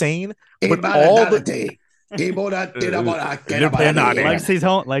so insane. But all the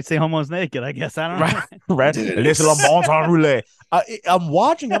like say homo's naked, I guess. I don't know. Right. I'm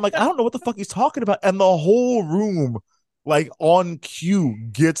watching. I'm like, I don't know what the fuck he's talking about, and the whole room like on cue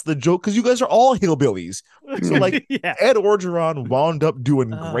gets the joke because you guys are all hillbillies. So like Ed Orgeron wound up doing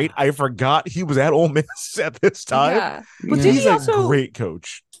great. I forgot he was at Ole Miss at this time. Yeah. But He's did he a also great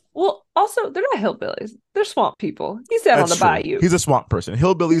coach. Well, also they're not hillbillies. They're swamp people. He's down on the bayou. He's a swamp person.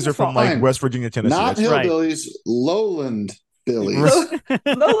 Hillbillies are from like West Virginia, Tennessee. Not That's hillbillies, lowland billies.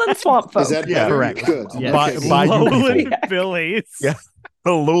 Lowland swamp folks. Is that better? correct? Good. Yeah. Bayou Lowland people. Billies. Yeah,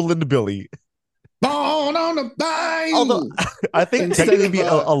 the Lowland Billy. Born on the bayou. Although I think Instead technically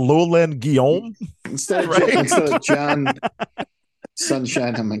of, a Lowland Guillaume. Instead of, Right? instead of John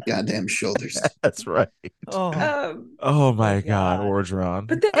Sunshine on my goddamn shoulders. That's right. Oh my God, Orgeron.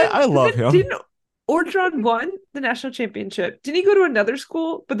 But then, I love him. Didn't Orgeron won the national championship? Didn't he go to another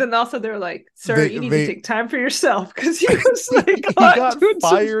school? But then also they're like, "Sir, you need to take time for yourself," because he was like, he got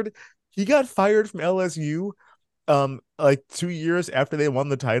fired. He got fired from LSU, like 2 years after they won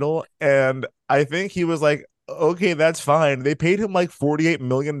the title, and I think he was like, "Okay, that's fine." They paid him like $48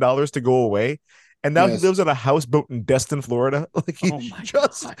 million to go away. And now he lives on a houseboat in Destin, Florida. Like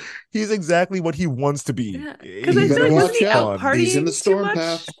he's exactly what he wants to be. Because I feel like wasn't he out partying He's in the storm too much?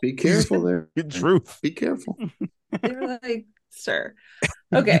 path. Be careful there. Good truth. Be careful. They were like, "Sir,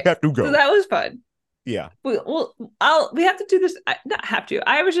 okay." You have to go. So that was fun. Yeah. We have to do this. Not have to.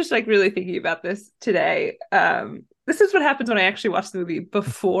 I was just like really thinking about this today. This is what happens when I actually watch the movie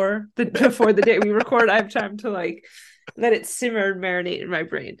before the day we record. I have time to like let it simmer and marinate in my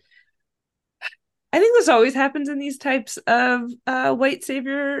brain. I think this always happens in these types of white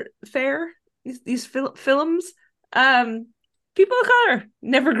savior fare, these films. People of color,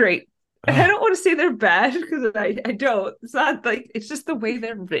 never great. And I don't want to say they're bad because I don't. It's not like, it's just the way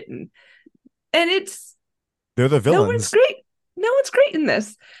they're written. And they're the villains. No one's great in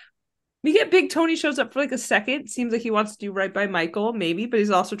this. We get Big Tony shows up for like a second. Seems like he wants to do right by Michael, maybe, but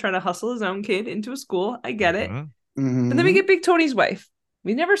he's also trying to hustle his own kid into a school. I get it. Mm-hmm. And then we get Big Tony's wife.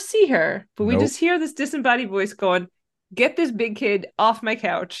 We never see her, but we just hear this disembodied voice going, "Get this big kid off my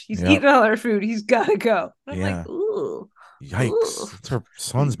couch. He's eating all our food. He's got to go." And I'm like, ooh. Yikes. It's her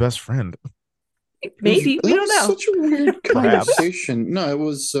son's best friend. Maybe. We don't know. Such a weird conversation. No, it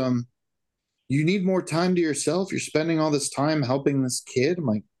was, you need more time to yourself. You're spending all this time helping this kid. I'm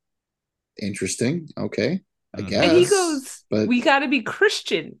like, interesting. Okay, I guess. And he goes, but "We got to be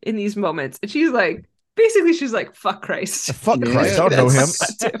Christian in these moments." And she's like, basically, she's like, "Fuck Christ." Fuck Christ. I don't know him.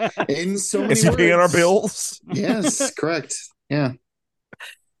 In so many Is he words. paying our bills? Yes, correct. Yeah.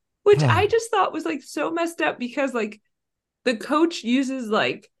 Which I just thought was like so messed up because like the coach uses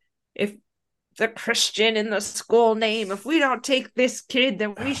like, if the Christian in the school name, if we don't take this kid,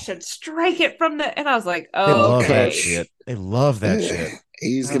 then we should strike it from the. And I was like, They love that okay. shit. They love that shit.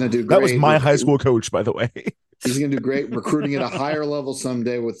 He's going to do great. That was my high school coach, by the way. He's going to do great recruiting at a higher level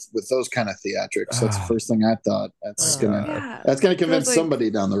someday with those kind of theatrics. That's the first thing I thought. That's gonna convince like, somebody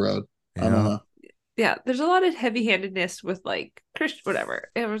down the road. I don't know. Yeah, there's a lot of heavy-handedness with like Christian,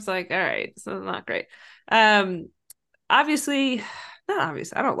 whatever. It was like, all right, so not great. Obviously, not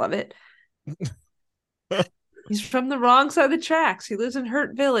obvious. I don't love it. He's from the wrong side of the tracks. He lives in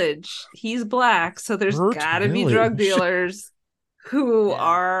Hurt Village. He's black, so there's got to be drug dealers who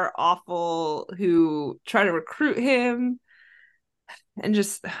are awful, who try to recruit him, and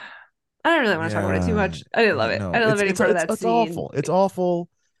just I don't really want to talk about it too much. I didn't love it. I didn't love any part of that it's scene. Awful. It's awful.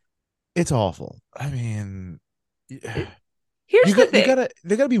 It's awful. I mean, here's the thing: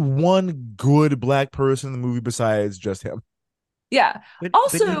 there gotta be one good black person in the movie besides just him. Yeah. But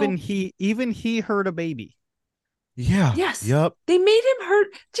also, even he hurt a baby. Yeah. Yes. Yep. They made him hurt.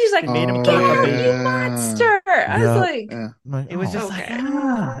 She's like, made him "Get kill a out, baby." you monster! I was like, It was just okay.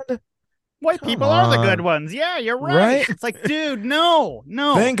 like, white people are the good ones. Yeah, you're right. Right? It's like, dude, no.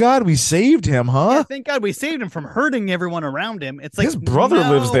 Thank God we saved him, huh? Yeah, thank God we saved him from hurting everyone around him. It's like his brother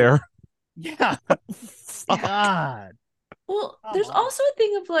lives there. Yeah. God. Well, there's also a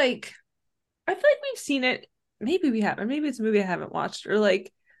thing of like, I feel like we've seen it. Maybe we haven't. Maybe it's a movie I haven't watched, or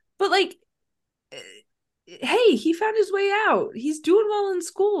like, but like, hey, he found his way out. He's doing well in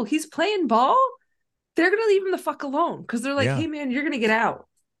school. He's playing ball. They're gonna leave him the fuck alone because they're like, hey man, you're gonna get out.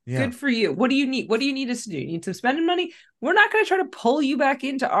 Yeah. Good for you. What do you need? What do you need us to do? You need some spending money? We're not gonna try to pull you back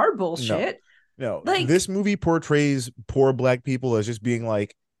into our bullshit. No. Like, this movie portrays poor black people as just being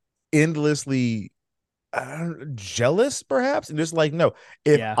like endlessly jealous, perhaps, and just like, no,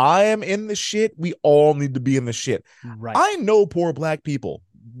 if I am in the shit, we all need to be in the shit. Right. I know poor black people.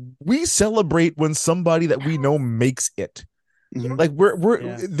 We celebrate when somebody that we know makes it. Like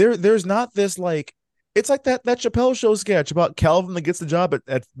there's not this like, it's like that Chappelle Show sketch about Calvin that gets the job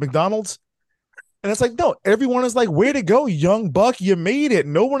at McDonald's. And it's like, no, everyone is like, way to go, young buck, you made it.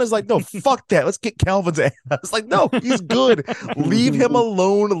 No one is like, no, fuck that. Let's get Calvin's ass. It's like, no, he's good. Leave him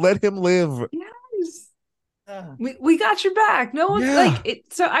alone. Let him live. Yes. We got your back. No one's like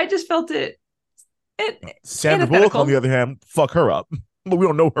it. So I just felt it. Sandra Bullock, on the other hand, fuck her up. But we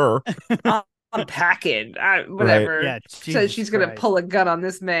don't know her. Unpacking, whatever. Right. Yeah, says she's gonna pull a gun on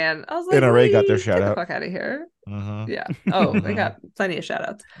this man. I was like, NRA got their shout get out. the fuck out of here. Mm-hmm. Yeah. Oh, they got plenty of shout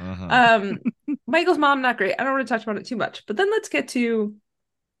outs. Michael's mom, not great. I don't want to touch on it too much, but then let's get to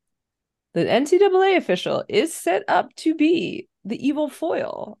the NCAA official is set up to be the evil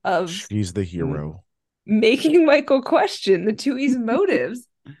foil of she's the hero, making Michael question the Tuohy's motives.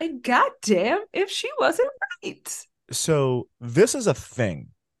 And goddamn, if she wasn't right. So this is a thing.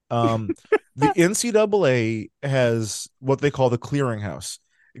 The NCAA has what they call the clearinghouse.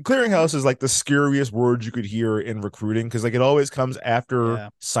 Clearinghouse is like the scariest word you could hear in recruiting because like it always comes after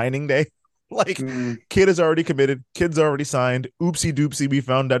signing day. Like kid is already committed, kid's already signed. Oopsie doopsie, we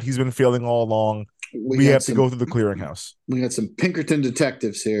found out he's been failing all along. We have to go through the clearinghouse. We got some Pinkerton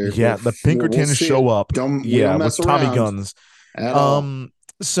detectives here. Yeah, the Pinkertons show up. Don't with Tommy guns.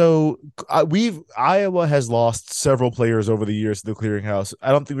 So Iowa has lost several players over the years to the clearinghouse.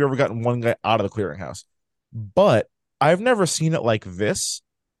 I don't think we've ever gotten one guy out of the clearinghouse, but I've never seen it like this.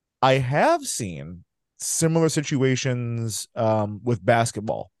 I have seen similar situations with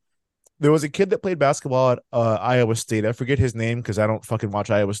basketball. There was a kid that played basketball at Iowa State. I forget his name because I don't fucking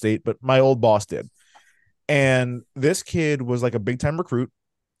watch Iowa State, but my old boss did. And this kid was like a big time recruit,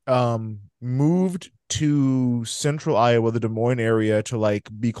 moved to central Iowa, the Des Moines area, to like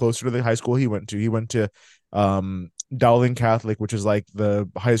be closer to the high school he went to. He went to Dowling Catholic, which is like the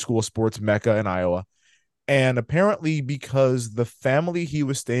high school sports mecca in Iowa. And apparently because the family he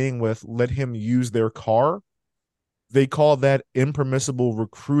was staying with let him use their car, they called that impermissible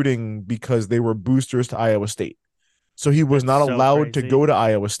recruiting because they were boosters to Iowa State. So he was not allowed to go to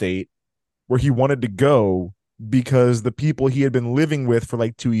Iowa State where he wanted to go because the people he had been living with for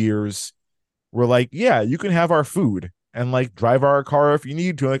like 2 years were like, yeah, you can have our food and like drive our car if you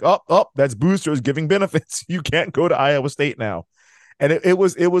need to. Like, oh, that's boosters giving benefits. You can't go to Iowa State now. And it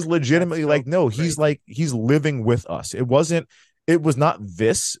was legitimately like, no, he's living with us. It was not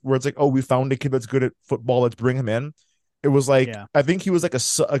this where it's like, oh, we found a kid that's good at football. Let's bring him in. It was like, I think he was like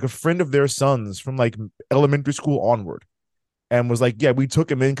a friend of their son's from like elementary school onward and was like, yeah, we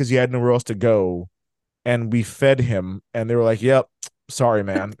took him in because he had nowhere else to go. And we fed him. And they were like, yep, sorry,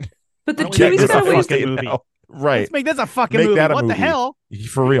 man. But the Tuohy's got a fucking movie. Right. Let's make this a fucking movie. What the hell?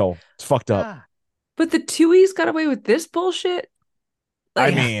 For real. It's fucked up. But the Tuohy's got away with this bullshit.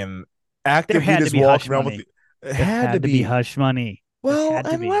 Like, I mean, actively just walking around with it had to be hush money. Well,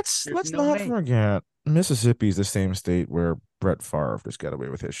 and let's not forget Mississippi's the same state where Brett Favre just got away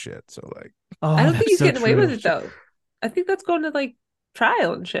with his shit. So like, I don't think he's getting away with it though. I think that's going to like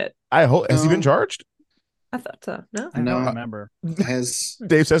trial and shit. I hope. Has he been charged? I thought so. No, I don't remember.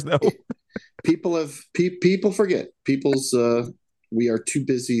 Dave says no. People forget. We are too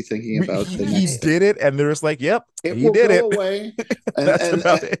busy thinking about the next. He did it, and they're just like, "Yep, he did it." Away,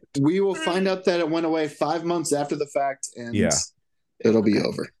 and we will find out that it went away 5 months after the fact, and it'll be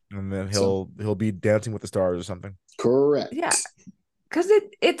over. And then he'll be Dancing with the Stars or something. Correct. Yeah, because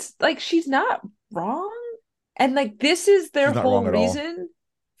it's like she's not wrong, and like this is their whole reason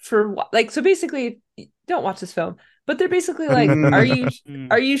for like. So basically, don't watch this film. But they're basically like,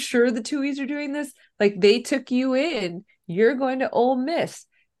 are you sure the Tuohy's are doing this? Like they took you in. You're going to Ole Miss.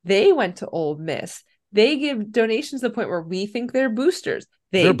 They went to Ole Miss. They give donations to the point where we think they're boosters.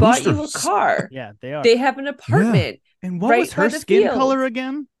 They're bought you a car. Yeah, they are. They have an apartment. Yeah. And what was her skin color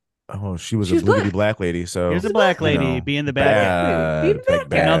again? Oh, she was a bliggity black lady. So here's a black lady being the bad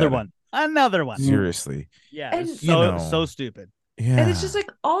guy. Another one. Seriously. Yeah. And, so stupid. Yeah. And it's just like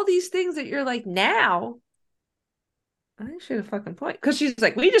all these things that you're like now. I think she had a fucking point because she's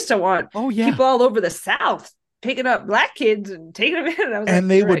like, we just don't want people all over the South picking up black kids and taking them in. And I was and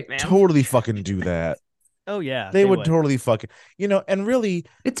they would totally fucking do that. Oh yeah, they would totally fucking, and really,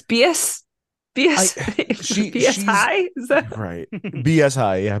 it's BS. BS high, is that right? BS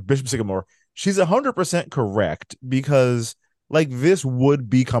high, yeah. Bishop Sycamore. She's 100% correct because like this would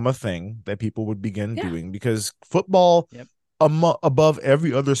become a thing that people would begin doing because football, above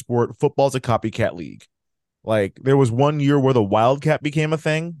every other sport, football's a copycat league. Like there was 1 year where the Wildcat became a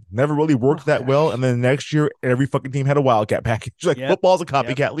thing, never really worked that well, and then next year every fucking team had a Wildcat package. Like football's a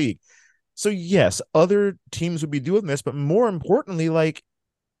copycat league. So yes, other teams would be doing this, but more importantly, like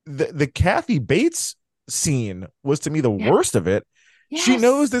the Kathy Bates scene was to me the worst of it. Yes. She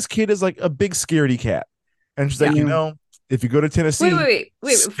knows this kid is like a big scaredy cat, and she's like, If you go to Tennessee,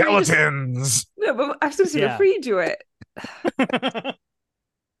 wait. Skeletons. No, but I was going to say, before you do it,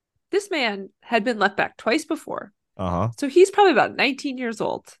 this man had been left back twice before. So he's probably about 19 years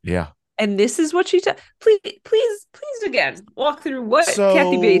old. Yeah. And this is what she said. Please again, walk through what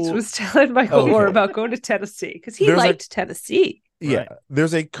Kathy Bates was telling Michael Oher about going to Tennessee, because he liked Tennessee. Yeah, Right.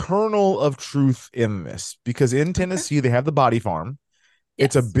 There's a kernel of truth in this, because in Tennessee they have the body farm.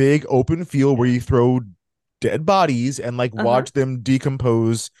 It's a big open field where you throw dead bodies and like watch them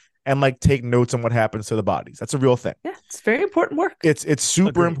decompose and like take notes on what happens to the bodies. That's a real thing. Yeah, it's very important work. It's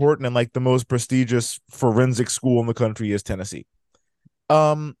super important, and like the most prestigious forensic school in the country is Tennessee.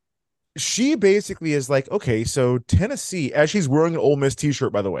 She basically is like, okay, so Tennessee, as she's wearing an Ole Miss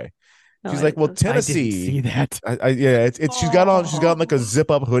t-shirt, by the way. She's like, well, Tennessee. I didn't see that. It's she's got on like a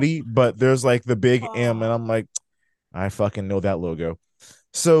zip up hoodie, but there's like the big M, and I'm like, I fucking know that logo.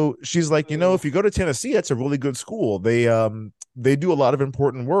 So she's like, if you go to Tennessee, that's a really good school. They do a lot of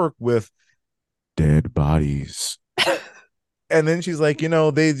important work with dead bodies. And then she's like,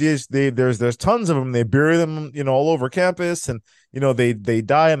 there's tons of them. They bury them, all over campus, and they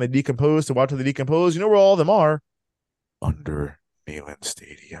die and they decompose. To watch how they decompose, where all of them are? Under Neyland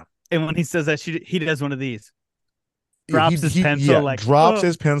Stadium. And when he says that, he does one of these. Drops his pencil.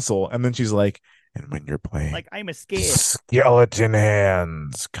 His pencil. And then she's like, and when you're playing, like, I'm scared. Skeleton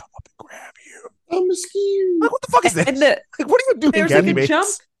hands come up and grab you. I'm scared. Like, what the fuck is this? And like, what are you doing? There's like a jump.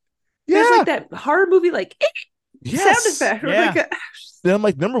 Yeah. There's like that horror movie, like sound effect. Yeah. Then I'm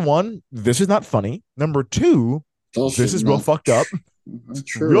like, number one, this is not funny. Number two, this is real fucked up.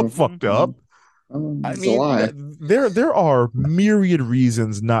 Real fucked up. I mean, there are myriad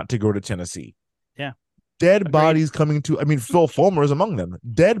reasons not to go to Tennessee. Yeah. Dead bodies coming to, Phil Fulmer is among them.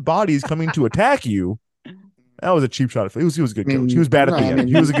 Dead bodies coming to attack you. That was a cheap shot. He was a good coach. He was bad at the end.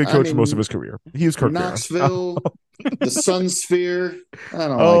 He was a good coach for most of his career. He was Kirk Knoxville, the Sun Sphere. I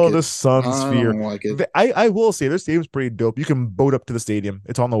don't like it. The Sun Sphere. I don't like it. I will say their stadium's pretty dope. You can boat up to the stadium.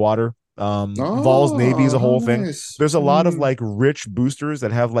 It's on the water. Vols Navy is a whole thing. There's a lot of like rich boosters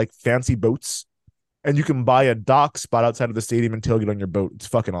that have like fancy boats, and you can buy a dock spot outside of the stadium and tailgate on your boat. It's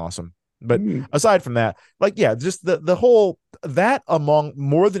fucking awesome. But aside from that, like, yeah, just the whole, that among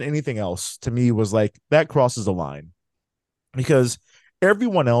more than anything else to me was like, that crosses the line, because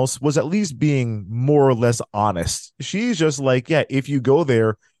everyone else was at least being more or less honest. She's just like, yeah, if you go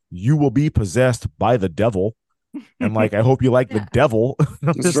there, you will be possessed by the devil. And like, I hope you like the devil.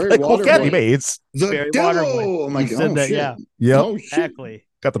 I'm just like, well, Kathy Bates. The devil. I'm like, said that, shit. yeah. Yep. Oh, shit. Exactly.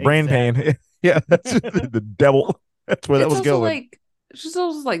 Got the brain pain. Yeah, that's the devil. That's where that was going. Like, it's just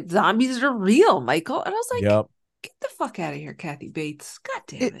almost like zombies are real, Michael. And I was like, yep. Get the fuck out of here, Kathy Bates. God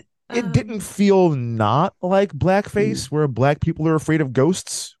damn it. It didn't feel not like blackface, where black people are afraid of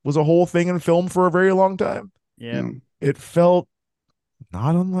ghosts was a whole thing in film for a very long time. Yeah. It felt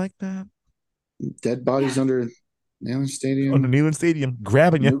not unlike that. Dead bodies under Neyland Stadium. Under Neyland Stadium,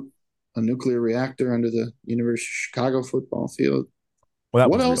 grabbing you. A nuclear reactor under the University of Chicago football field. Well,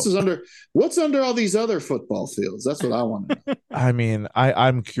 what else is under? What's under all these other football fields? That's what I want to know. I mean,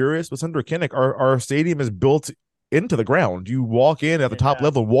 I'm curious what's under Kinnick. Our stadium is built into the ground. You walk in at the top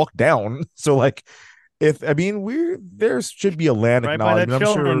level and walk down. So like, there should be a land right acknowledgement. By the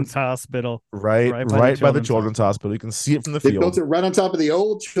children's hospital. Right by the children's hospital. You can see it from the field. They built it right on top of the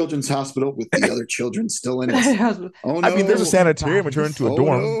old children's hospital with the other children still in it. Oh, no. I mean, there's a sanitarium that turned into a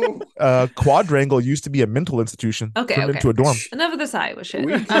dorm. No. Quadrangle used to be a mental institution. Okay, turned into a dorm. Enough of this Iowa shit.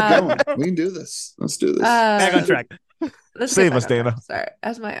 We can keep going. We can do this. Let's do this. Back on track. Save us, Dana. Sorry,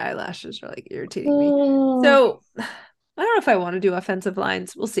 as my eyelashes are like irritating me. So I don't know if I want to do offensive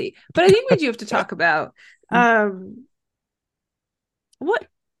lines. We'll see. But I think we do have to talk about what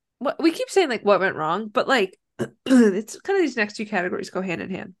we keep saying, like, what went wrong, but like it's kind of these next two categories go hand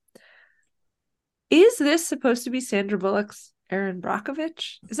in hand. Is this supposed to be Sandra Bullock's Erin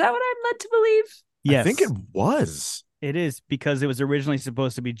Brockovich? Is that what I'm led to believe? Yes. I think it was. It is, because it was originally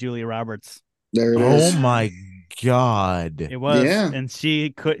supposed to be Julia Roberts. There it is. Oh my God. It was. Yeah. And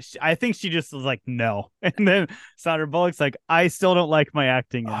I think she just was like, no. And then Sandra Bullock's like, I still don't like my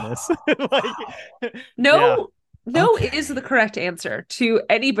acting in this. No is the correct answer to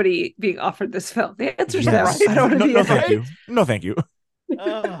anybody being offered this film. The answer is yes. no. I don't want to be no, thank you. No, thank you.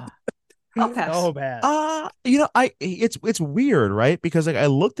 I'll pass. So bad. It's weird, right? Because like I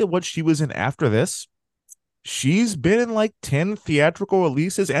looked at what she was in after this. She's been in like 10 theatrical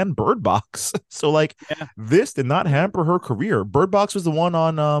releases and Bird Box. So like this did not hamper her career. Bird Box was the one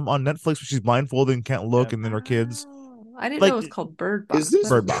on Netflix where she's blindfolded and can't look, and then her kids. I didn't know it was called Bird Box.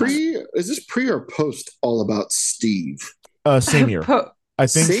 Is this pre or post All About Steve? Same year. I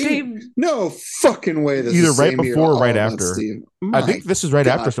think no fucking way. This either is right same year, before or All right About after. Steve. I think this is right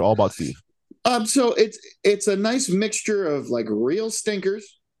God. after. So All About Steve. So it's a nice mixture of like real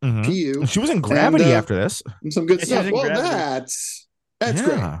stinkers Mhm. to you. She was in Gravity and, after this. and some good Yeah, she stuff. was in Well, Gravity. that's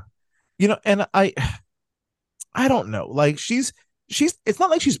great. You know, and I don't know. Like she's it's not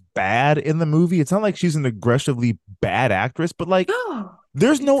like she's bad in the movie. It's not like she's an aggressively bad actress, but like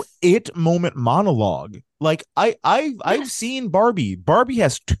there's no it moment monologue. Like I've seen Barbie. Barbie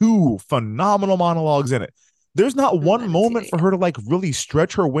has 2 phenomenal monologues in it. There's not one moment for her to like really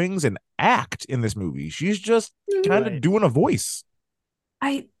stretch her wings and act in this movie. She's just kind of doing a voice.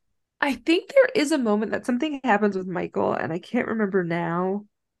 I think there is a moment that something happens with Michael, and I can't remember now.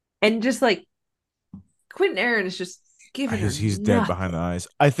 And just like Quentin Aaron is just giving her He's dead nothing. behind the eyes.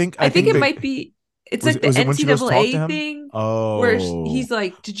 I think it might be. It's like the was it when she goes talk to NCAA him? thing, Oh, where he's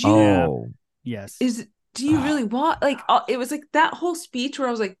like, "Did you? Oh, Yes. Do you really want like?" It was like that whole speech where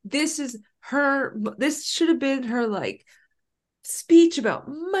I was like, "This is her. This should have been her like speech about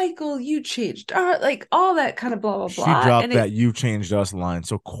Michael. You changed like all that kind of blah blah she blah." dropped And that "you changed us" line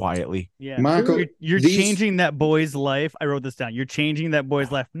so quietly. Yeah, Michael, you're changing that boy's life. I wrote this down. You're changing that boy's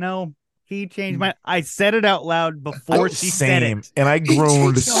life. No, he changed my. I said it out loud before she said it, and I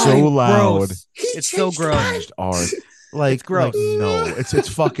groaned so Oh, loud. gross. It's so gross. Ours. Like, gross. No, it's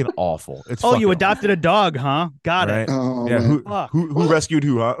fucking awful. It's Oh, you fucking adopted a dog, huh? Got right? it. Oh, yeah, man. who rescued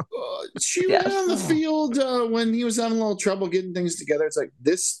who, huh? She ran on the field when he was having a little trouble getting things together. It's like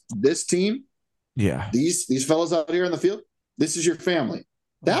this team, Yeah, these fellas out here on the field. This is your family.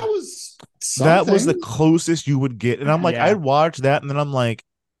 That was something. That was the closest you would get, and I'm like, Yeah. I'd watch that, and then I'm like,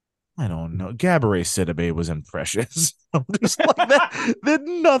 I don't know. Gabourey Sidibe was in Precious. I'm just like that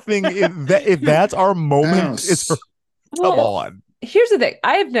nothing. If that's our moment, it's her. Come on. Here's the thing: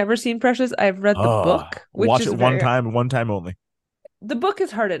 I have never seen Precious. I've read the book, which Watch is it one time only. The book is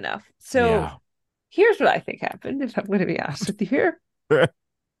hard enough. So Yeah. here's what I think happened. If I'm going to be honest with you here,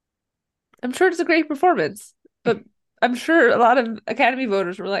 I'm sure it's a great performance, but I'm sure a lot of Academy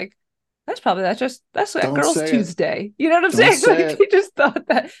voters were like, "That's that Don't Girls say it. Tuesday." You know what I'm Don't saying? say Like it. they just thought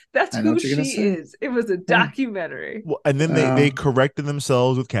that's I know who what you're gonna she say. is. It was a documentary. Well, and then they corrected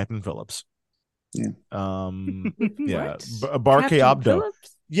themselves with Captain Phillips. Yeah. Yeah. What? Barke Captain Abdo.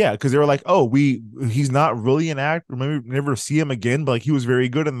 Phillips? Yeah, because they were like, oh, he's not really an actor. Maybe we never see him again, but like he was very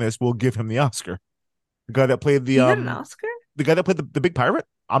good in this. We'll give him the Oscar. The guy that played the He got an Oscar? the guy that played the big pirate.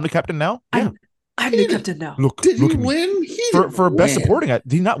 I'm the captain now. Yeah. I'm the captain now. Look, Did look he at me. win? He for didn't best win. supporting? Did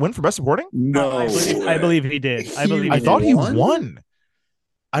he not win for best supporting? No, I believe he did. I believe. I he thought did. he won.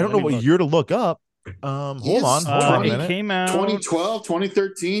 I don't know Let me what look. year to look up. Hold on a It minute. came out 2012,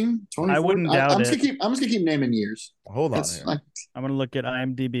 2013, 2014. I wouldn't doubt I'm just it. gonna keep naming years. Hold on. It's here. like, I'm gonna look at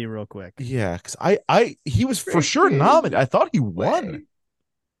IMDb real quick. Yeah, because he was for sure nominated. I thought he won.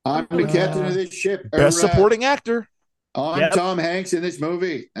 I'm the captain of this ship. Best supporting actor. I'm Tom Hanks in this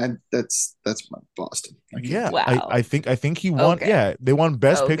movie, and that's my Boston. Yeah, Wow. I think he won. Okay. Yeah, they won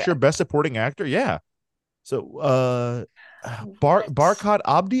best Okay. picture, best supporting actor. Yeah. So Barkat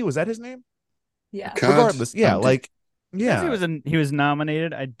Abdi, was that his name? Yeah. Regardless, yeah, Abdi. like Yeah, yeah. he was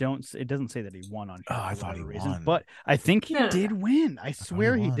nominated. It doesn't say that he won on. I thought he reason, won. but I think he No. did win. I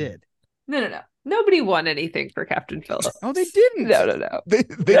swear he won. did. No. Nobody won anything for Captain Phillips. Oh, they didn't. No. They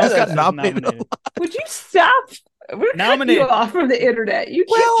No, just no, got no. nominated. Would you stop? We're cutting Nominated. you off from the internet. You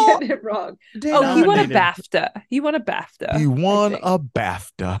keep getting it wrong. Oh, he won a Nominated. BAFTA. He won a BAFTA. He won I think. a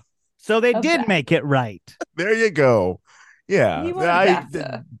BAFTA. So they A did BAFTA. make it right. There you go. Yeah, He won a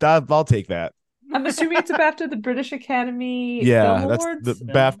BAFTA. I'll take that. I'm assuming it's a BAFTA, the British Academy Yeah, Film that's Awards. the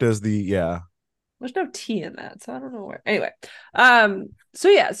BAFTA's the yeah. There's no T in that, so I don't know where. Anyway, so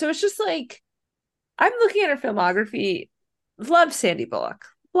it's just like I'm looking at her filmography. Love Sandy Bullock.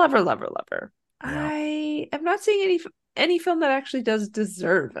 Love her. I am not seeing any film that actually does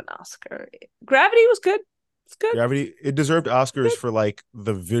deserve an Oscar. Gravity was good. It's good. Gravity. It deserved Oscars for like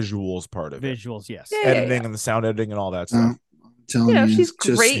the visuals part of it, Visuals, yes. Yeah, editing and the sound editing and all that stuff. I'm telling you, She's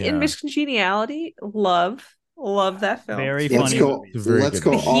just- great in yeah. Miss Congeniality. Love that film. Very Let's funny. go. movie. It's a very Let's good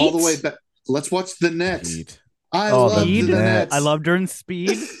go movie. all the Heat? way back. Let's watch the Nets. Heat. I Oh, love Speed. the Nets. I loved her in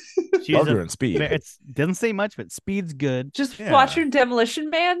Speed. She's Loved her in Speed. It doesn't say much, but Speed's good. Just Yeah. watch your Demolition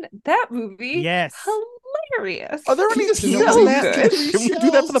Man. That movie. Yes. Hilarious. Are there He any doesn't teams know so in that? good. Can we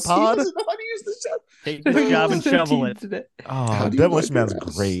do that for the He pod? doesn't know how to use the shovel. Take the job and So shovel teased it. it. Oh, How do you Demolition wipe Man's your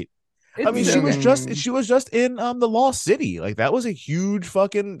ass? great. I It's mean, so she was good. just in the Lost City. Like that was a huge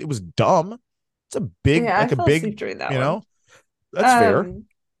fucking. It was dumb. It's a big, Yeah, I like a fell big. asleep during that you one. know, that's fair.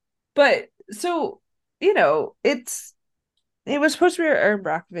 But so it's It was supposed to be Aaron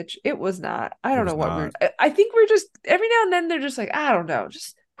Brockovich. It was not. I don't know what not. I think we're just every now and then they're just like, I don't know,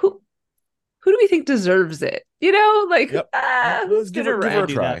 just who do we think deserves it? You know, like who's give gonna her a rank?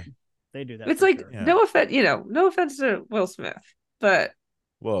 try. They do that. It's for like sure. no offense, no offense to Will Smith, but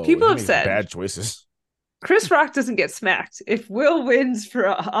Whoa, people he have makes said bad choices. Chris Rock doesn't get smacked if Will wins for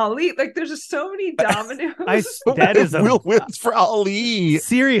Ali. Like there's just so many dominoes. That is Will wins for Ali.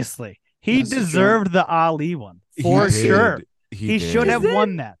 Seriously, he That's deserved the Ali one for He did. sure. He He did. should have Is it?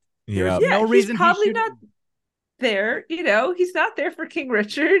 won that. Yeah. There's no reason he's probably he not there. He's not there for King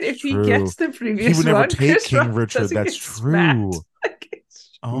Richard. If True. he gets the previous He would never one, take Chris King Rock Richard. doesn't That's get true. smacked.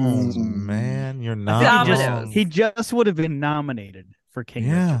 Oh man, you're I not think Dominoes. he just would have been nominated for King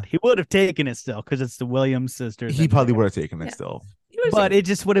Yeah. Richard. He would have taken it still because it's the Williams sisters. He and probably everything. would have taken it still. But it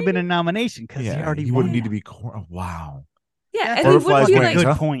just would have been a nomination because Yeah, he already he won. wouldn't need to be. Wow. Yeah, and he Butterflies wouldn't be wings, like.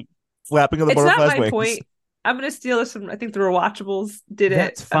 huh? Good point. Flapping of the It's not butterflies my wings. point. I'm gonna steal this from. I think the Rewatchables did it.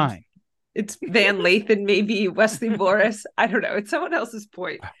 That's fine. It's Van Lathan, maybe Wesley Morris. I don't know. It's someone else's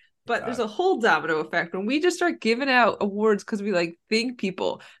point. But there's a whole domino effect when we just start giving out awards because we like think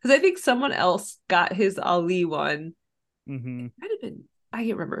people. Because I think someone else got his Ali one. Mm-hmm. Might have been. I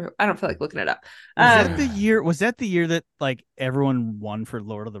can't remember. Who. I don't feel like looking it up. Was that the year? Was that the year that like everyone won for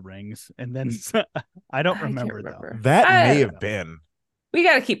Lord of the Rings? And then I don't remember though. That I may don't have know. been. We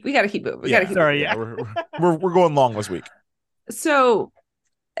gotta keep moving. We gotta keep Sorry, moving. We're going long this week. So,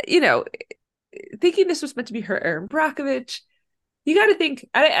 thinking this was meant to be her Aaron Brockovich, you got to think.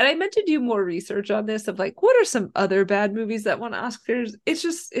 And I meant to do more research on this of like, what are some other bad movies that won Oscars?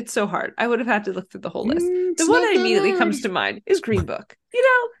 It's so hard. I would have had to look through the whole list. The one that immediately comes to mind is Green Book.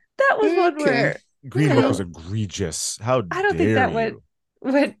 That was one where Green Book was egregious. How I don't dare think that you?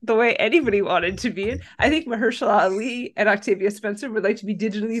 went the way anybody wanted to be in. I think Mahershala Ali and Octavia Spencer would like to be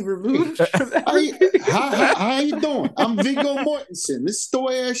digitally removed from How you doing? I'm Viggo Mortensen. This is the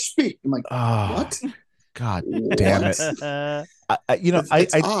way I speak. I'm like, what? God damn it. It's odd.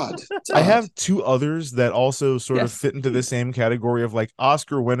 It's I odd. have two others that also sort of fit into the same category of like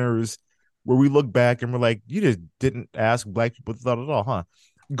Oscar winners where we look back and we're like, you just didn't ask black people what they thought at all, huh?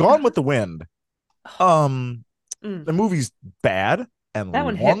 Gone with the Wind. The movie's bad and That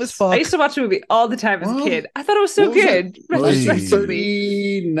one long hits. as fuck. I used to watch the movie all the time as a kid. I thought it was so good.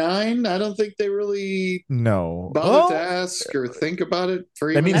 Retrospectively. 39. I don't think they really No. bothered to ask or think about it.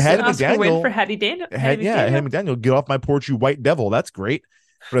 For I mean, even Hattie Oscar win McDaniel. for Hattie Daniel. Hattie McDaniel, get off my porch, you white devil. That's great.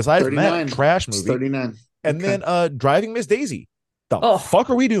 But aside from 39. that, trash It's movie. 39. And Okay. then Driving Miss Daisy. The fuck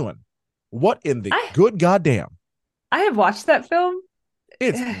are we doing? What in the good goddamn? I have watched that film.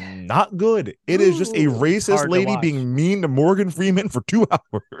 It's not good. It is just a racist hard to lady watch. being mean to Morgan Freeman for 2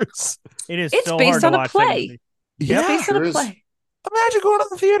 hours. It is. It's so based hard on to a watch that play. movie. It's based on sure a is. play. Imagine going to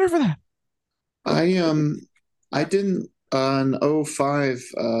the theater for that. I didn't in 05.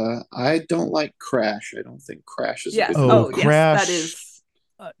 I don't like Crash. I don't think Crash is a Yes. good Oh, movie. Crash. Yes,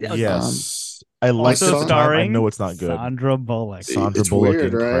 that is. Yes. I like also it. at the time. I starring know it's not good. Sandra Bullock. Sandra It's Bullock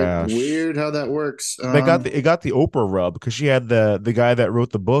weird, in right? Crash. Weird how that works. It got the Oprah rub because she had the guy that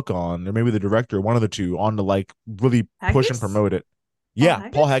wrote the book on, or maybe the director, one of the two, on to like really push and Haggis? promote it. Yeah,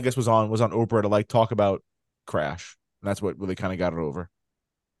 Paul Haggis was on Oprah to like talk about Crash. And that's what really kind of got it over.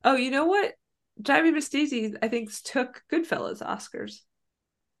 Oh, you know what? Driving Miss Daisy, I think, took Goodfellas Oscars.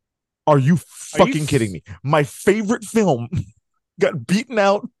 Are you fucking kidding me? My favorite film got beaten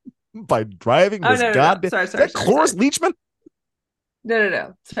out by Driving Oh, Miss no. Goddamn. Sorry. Is that Cloris Leachman?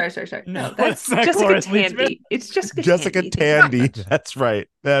 No. Sorry. No, that's it's not Jessica Cloris Tandy. Leachman. It's Jessica Tandy. That's right.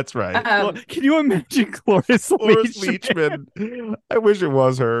 Can you imagine Cloris Cloris Leachman? Leachman. I wish it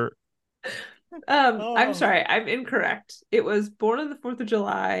was her. I'm sorry, I'm incorrect. It was Born on the 4th of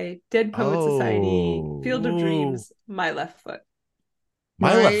July, Dead Poet Society, Field of Dreams, My Left Foot.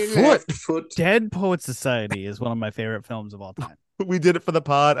 My Left Foot. Dead Poet Society is one of my favorite films of all time. We did it for the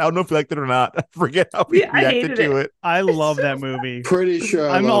pod. I don't know if you liked it or not. I forget how we I reacted hated to it. I love that movie. Pretty sure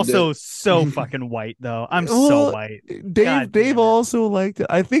I'm loved also it. so fucking white though. I'm so Well, white. Dave also liked it.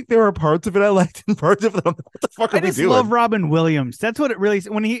 I think there were parts of it I liked and parts of it. What the fuck are I we just doing? love Robin Williams. That's what it really is.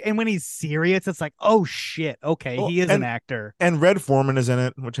 When he's serious, it's like, oh shit, okay, Well, he is an actor. And Red Foreman is in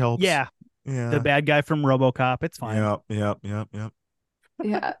it, which helps. Yeah, the bad guy from RoboCop. It's fine. Yep.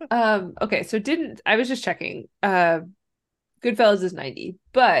 Yeah. Okay, so I was just checking. Goodfellas is 90,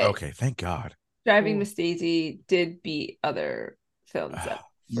 but Okay, thank God. Driving Miss Daisy did beat other films that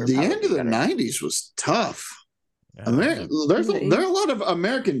were The probably end of the better. 90s was tough. Yeah. There are a lot of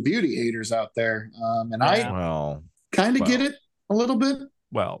American Beauty haters out there, and I kind of get it a little bit.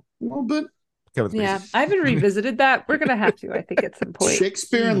 A little bit. Yeah, I haven't revisited that. We're gonna have to, I think, at some point.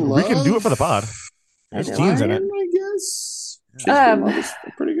 Shakespeare in Love. We can do it for the pod. I There's know. teens in it. I guess.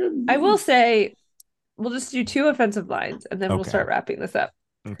 Pretty good. I will say, we'll just do 2 offensive lines, and then we'll start wrapping this up.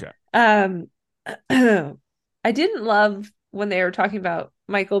 Okay. I didn't love when they were talking about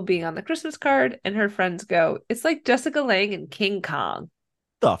Michael being on the Christmas card, and her friends go, "It's like Jessica Lange and King Kong."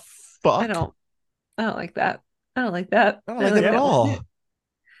 The fuck? I don't like that. I don't like that. I don't like that at all.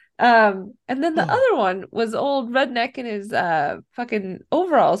 And then the other one was old redneck in his fucking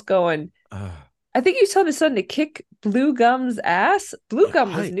overalls going, I think he's telling his son to kick Blue Gum's ass. Blue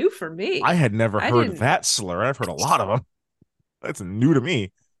Gum was new for me. I had never heard that slur. I've heard a lot of them. That's new to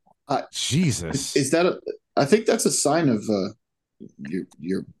me. Jesus. Is that I think that's a sign of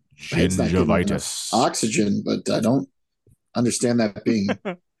your gingivitis. Oxygen, but I don't understand that being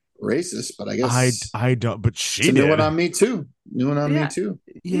racist, but I guess I don't, but she did. New one on me too. Me too.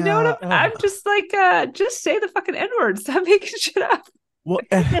 You know what? I'm just like, just say the fucking N-word. Stop making shit up. Well,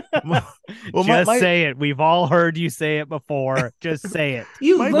 say it. We've all heard you say it before. Just say it.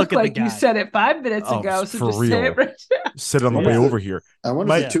 You look like you said it 5 minutes ago, so just say it right now. Said it on the way over here. I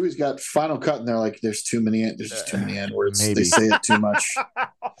wonder if Tui's got Final Cut and they're like, there's just too many N-words. They say it too much.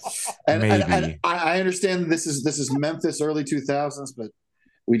 And I understand this is Memphis early 2000s, but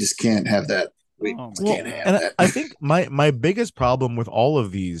we just can't have that. We can't have that. I think my biggest problem with all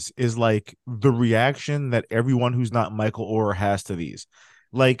of these is like the reaction that everyone who's not Michael Oher has to these.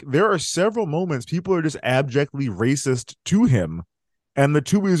 Like there are several moments people are just abjectly racist to him, and the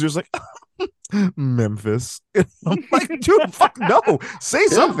Tui's are just like Memphis. I'm like, dude, fuck no. Say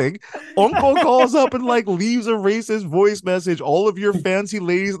something. Uncle calls up and like leaves a racist voice message. All of your fancy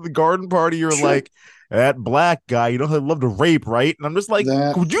ladies at the garden party are like, that black guy, you know he'd love to rape, right? And I'm just like,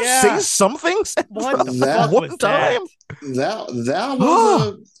 would you say something one time? Lives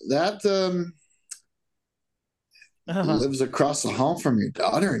across the hall from your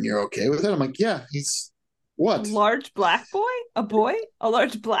daughter, and you're okay with it? I'm like, yeah, he's what? Large black boy? A boy? A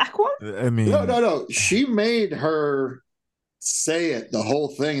large black one? I mean, no. She made her say it, the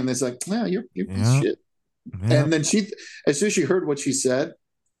whole thing, and it's like, no, you're piece of shit. Yeah. And then as soon as she heard what she said,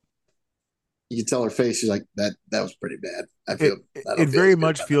 you can tell her face. She's like, that was pretty bad. I feel it very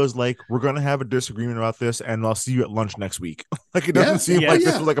much feels like we're gonna have a disagreement about this, and I'll see you at lunch next week. Like it doesn't seem like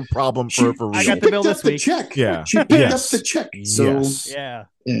this is like a problem for real. I got the bill this week. Check. Yeah, she picked up the check. So yeah.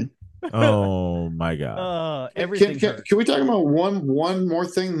 Oh my god. Everything. Can we talk about one more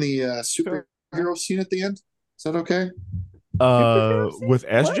thing? The superhero scene at the end. Is that okay? With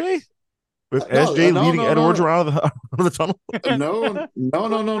SJ. What? With SJ leading Edwards around the tunnel? No.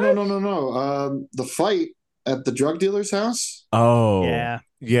 The fight at the drug dealer's house. Oh, yeah.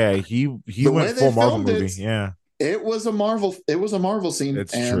 He went full Marvel movie. Yeah, it was a Marvel. It was a Marvel scene.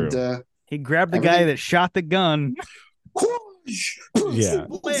 It's true. He grabbed the guy that shot the gun. Yeah,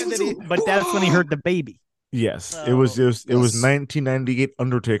 but that's when he heard the baby. Yes, it was 1998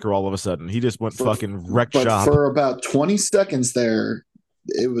 Undertaker. All of a sudden, he just went fucking wreck shop for about 20 seconds there.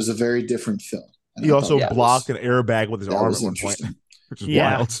 It was a very different film. And he also blocked an airbag with his arm at one point, which is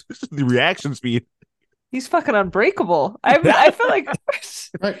wild. The reaction speed. He's fucking unbreakable. I feel like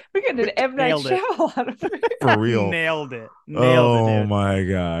we're getting an M. Night Shyamalan out of it. For real. Nailed it. Oh my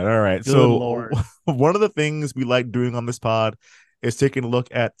god. All right. Good Lord. One of the things we like doing on this pod is taking a look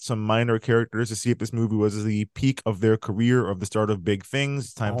at some minor characters to see if this movie was the peak of their career or the start of big things.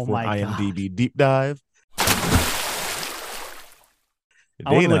 It's time for IMDb deep dive.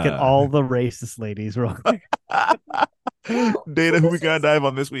 I want to look at all the racist ladies real quick. Dana, who we gotta dive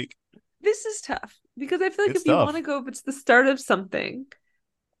on this week? This is tough because I feel like if you want to go, if it's the start of something,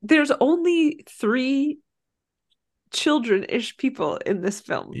 there's only 3 children-ish people in this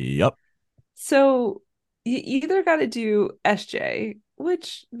film. Yep. So you either got to do SJ,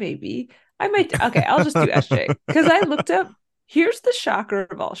 which maybe I might. Okay, I'll just do SJ because I looked up. Here's the shocker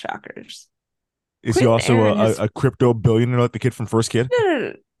of all shockers. Is he also a crypto billionaire like the kid from First Kid?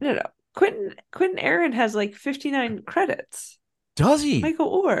 No. Quentin Aaron has like 59 credits. Does he?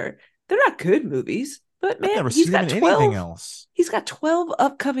 Michael Oher. They're not good movies, but man, he's got 12. Anything else. He's got 12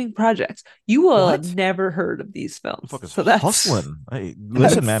 upcoming projects. You will have never heard of these films. So that's hustling. Hey,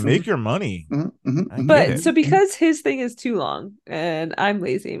 listen, man, make your money. Mm-hmm. But so because his thing is too long, and I'm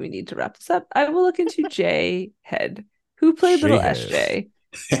lazy, and we need to wrap this up. I will look into Jay Head, who played little SJ.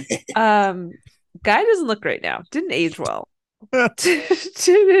 Guy doesn't look great now. Didn't age well. He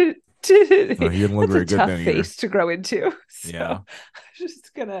didn't look very good. Tough face to grow into. So yeah. I'm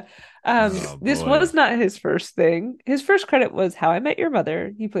just gonna. This was not his first thing. His first credit was How I Met Your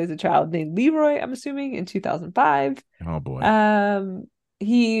Mother. He plays a child named Leroy. I'm assuming in 2005. Oh boy.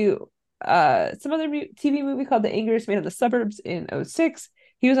 He some other TV movie called The Angriest Man in the Suburbs in 2006.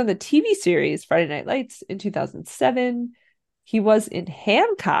 He was on the TV series Friday Night Lights in 2007. He was in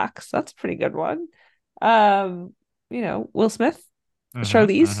Hancock, so that's a pretty good one. Will Smith,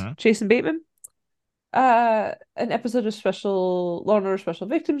 Charlize, Jason Bateman. An episode of Law and Order Special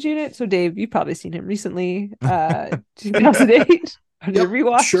Victims Unit. So Dave, you've probably seen him recently. 2008 on your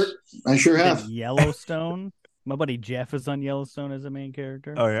rewatch. Sure, I sure have. Yellowstone. My buddy Jeff is on Yellowstone as a main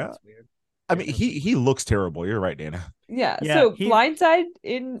character. Oh yeah, that's weird. I mean, he looks terrible. You're right, Dana. Yeah. So Blindside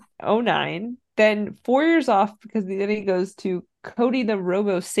in 2009, then 4 years off because then he goes to Cody the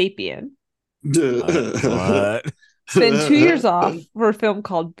Robo Sapien. What? Then 2 years off for a film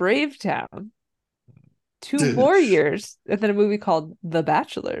called Brave Town. 2 more years, and then a movie called The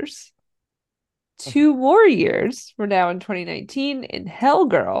Bachelors. 2 more years. We're now in 2019 in Hell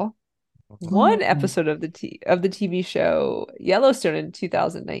Girl. 1 episode of the TV show Yellowstone in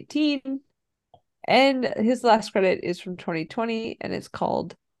 2019, and his last credit is from 2020, and it's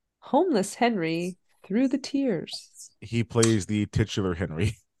called Homeless Henry Through the Tears. He plays the titular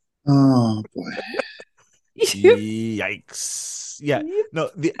Henry. Oh boy. Yikes. Yeah. No,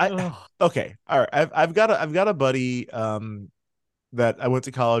 okay. All right. I've got a buddy that I went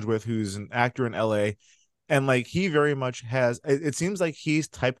to college with who's an actor in LA, and like he very much has it seems like he's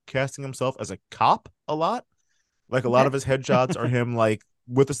typecasting himself as a cop a lot. Like a lot of his headshots are him like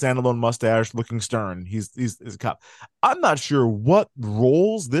with a standalone mustache looking stern. He's a cop. I'm not sure what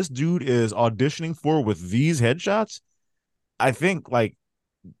roles this dude is auditioning for with these headshots. I think like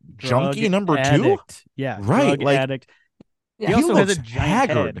junkie number addict. 2. Yeah, right. Drug like addict. He also looks has a giant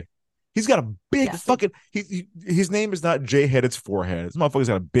haggard. head. He's got a big fucking. His name is not J Head. It's Forehead. This motherfucker's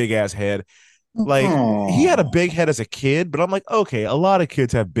got a big ass head. Like he had a big head as a kid, but I'm like, okay, a lot of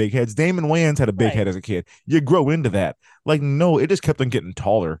kids have big heads. Damon Wayans had a big head as a kid. You grow into that. Like, no, it just kept on getting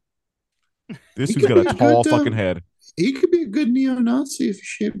taller. This dude's got a tall fucking head. He could be a good neo-Nazi if he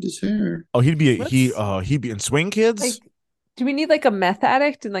shaved his hair. Oh, he'd be in Swing Kids. Like, do we need like a meth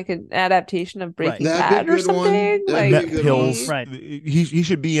addict and like an adaptation of Breaking Bad or something? Like pills. Right. He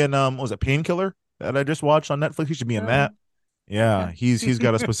should be in what was it, Painkiller that I just watched on Netflix? He should be in that. Yeah, he's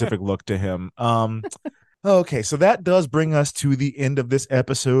got a specific look to him. Okay, so that does bring us to the end of this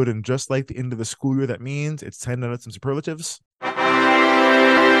episode, and just like the end of the school year, that means it's time to note some superlatives.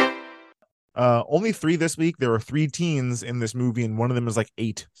 Only 3 this week. There are 3 teens in this movie, and one of them is like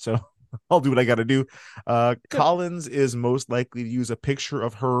 8. So I'll do what I got to do. Collins is most likely to use a picture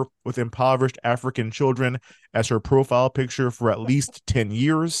of her with impoverished African children as her profile picture for at least 10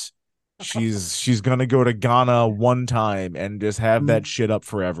 years. She's gonna go to Ghana one time and just have that shit up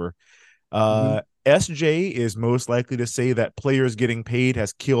forever. SJ is most likely to say that players getting paid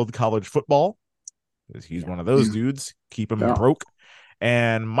has killed college football, because he's one of those dudes. Keep him broke.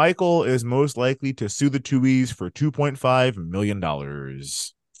 And Michael is most likely to sue the Tuohys for $2.5 million.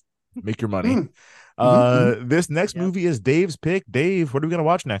 Make your money. This next movie is Dave's pick. Dave, what are we gonna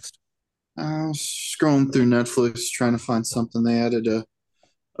watch next? I was scrolling through Netflix trying to find something. They added a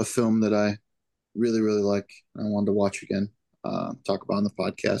film that I really, really like. I wanted to watch again, talk about on the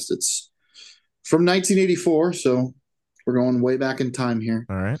podcast. It's from 1984, so we're going way back in time here.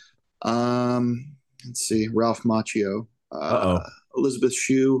 All right. Let's see. Ralph Macchio, Elizabeth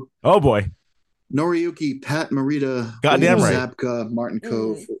Shue. Oh boy. Noriyuki, Pat Morita, Goddamn right. Zabka, Martin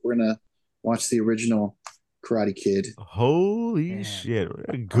Kove. We're gonna watch the original Karate Kid. Holy shit!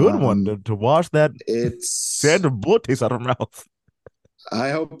 A good one to watch. That it's Sandra Bullock tastes out of her mouth.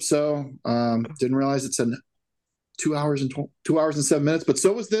 I hope so. Didn't realize it's in 2 hours and 2 hours and 7 minutes, but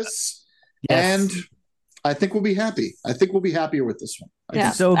so was this. Yes. And I think we'll be happy. I think we'll be happier with this one.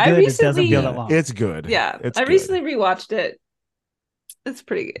 It's so good. It doesn't feel that long. It's good. Yeah, I good. recently rewatched it. It's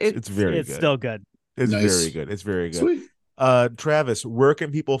pretty good. It's very it's good. Still good. It's nice. very good. It's very good. Sweet. Travis, where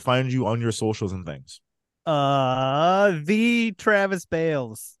can people find you on your socials and things? The Travis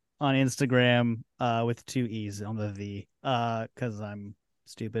Bales on Instagram, with 2 E's on the V, because I'm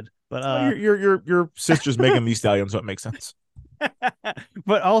stupid. But your sister's Megan Thee Stallion, so it makes sense.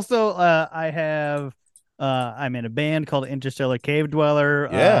 But also, I have I'm in a band called Interstellar Cave Dweller.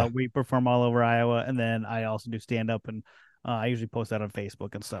 Yeah. We perform all over Iowa, and then I also do stand up, and I usually post that on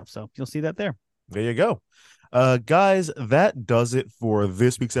Facebook and stuff. So you'll see that there. There you go. Guys, that does it for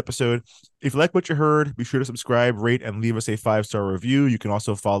this week's episode. If you like what you heard, be sure to subscribe, rate, and leave us a 5-star review. You can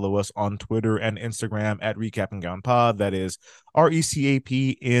also follow us on Twitter and Instagram at Recap and Gown Pod. That is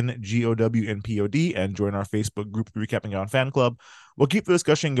RECAPNGOWNPOD, and join our Facebook group, the Recap and Gown Fan Club. We'll keep the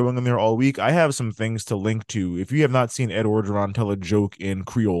discussion going in there all week. I have some things to link to. If you have not seen Ed Orgeron tell a joke in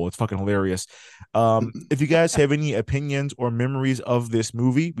Creole, it's fucking hilarious. If you guys have any opinions or memories of this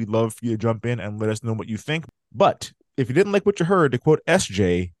movie, we'd love for you to jump in and let us know what you think. But if you didn't like what you heard, to quote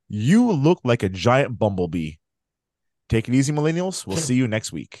SJ, you look like a giant bumblebee. Take it easy, millennials. We'll see you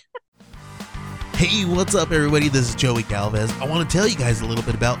next week. Hey, what's up, everybody? This is Joey Galvez. I want to tell you guys a little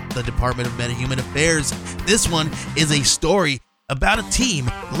bit about the Department of Metahuman Affairs. This one is a story about a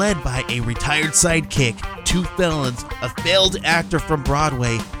team led by a retired sidekick, 2 felons, a failed actor from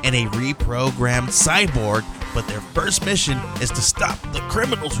Broadway, and a reprogrammed cyborg. But their first mission is to stop the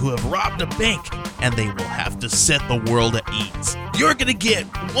criminals who have robbed a bank, and they will have to set the world at ease. You're going to get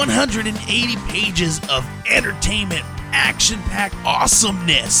 180 pages of entertainment, action-packed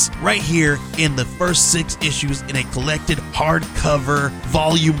awesomeness right here in the first 6 issues in a collected hardcover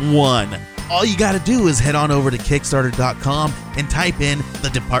volume 1. All you got to do is head on over to Kickstarter.com and type in the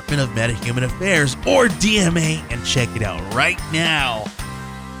Department of Metahuman Affairs or DMA and check it out right now.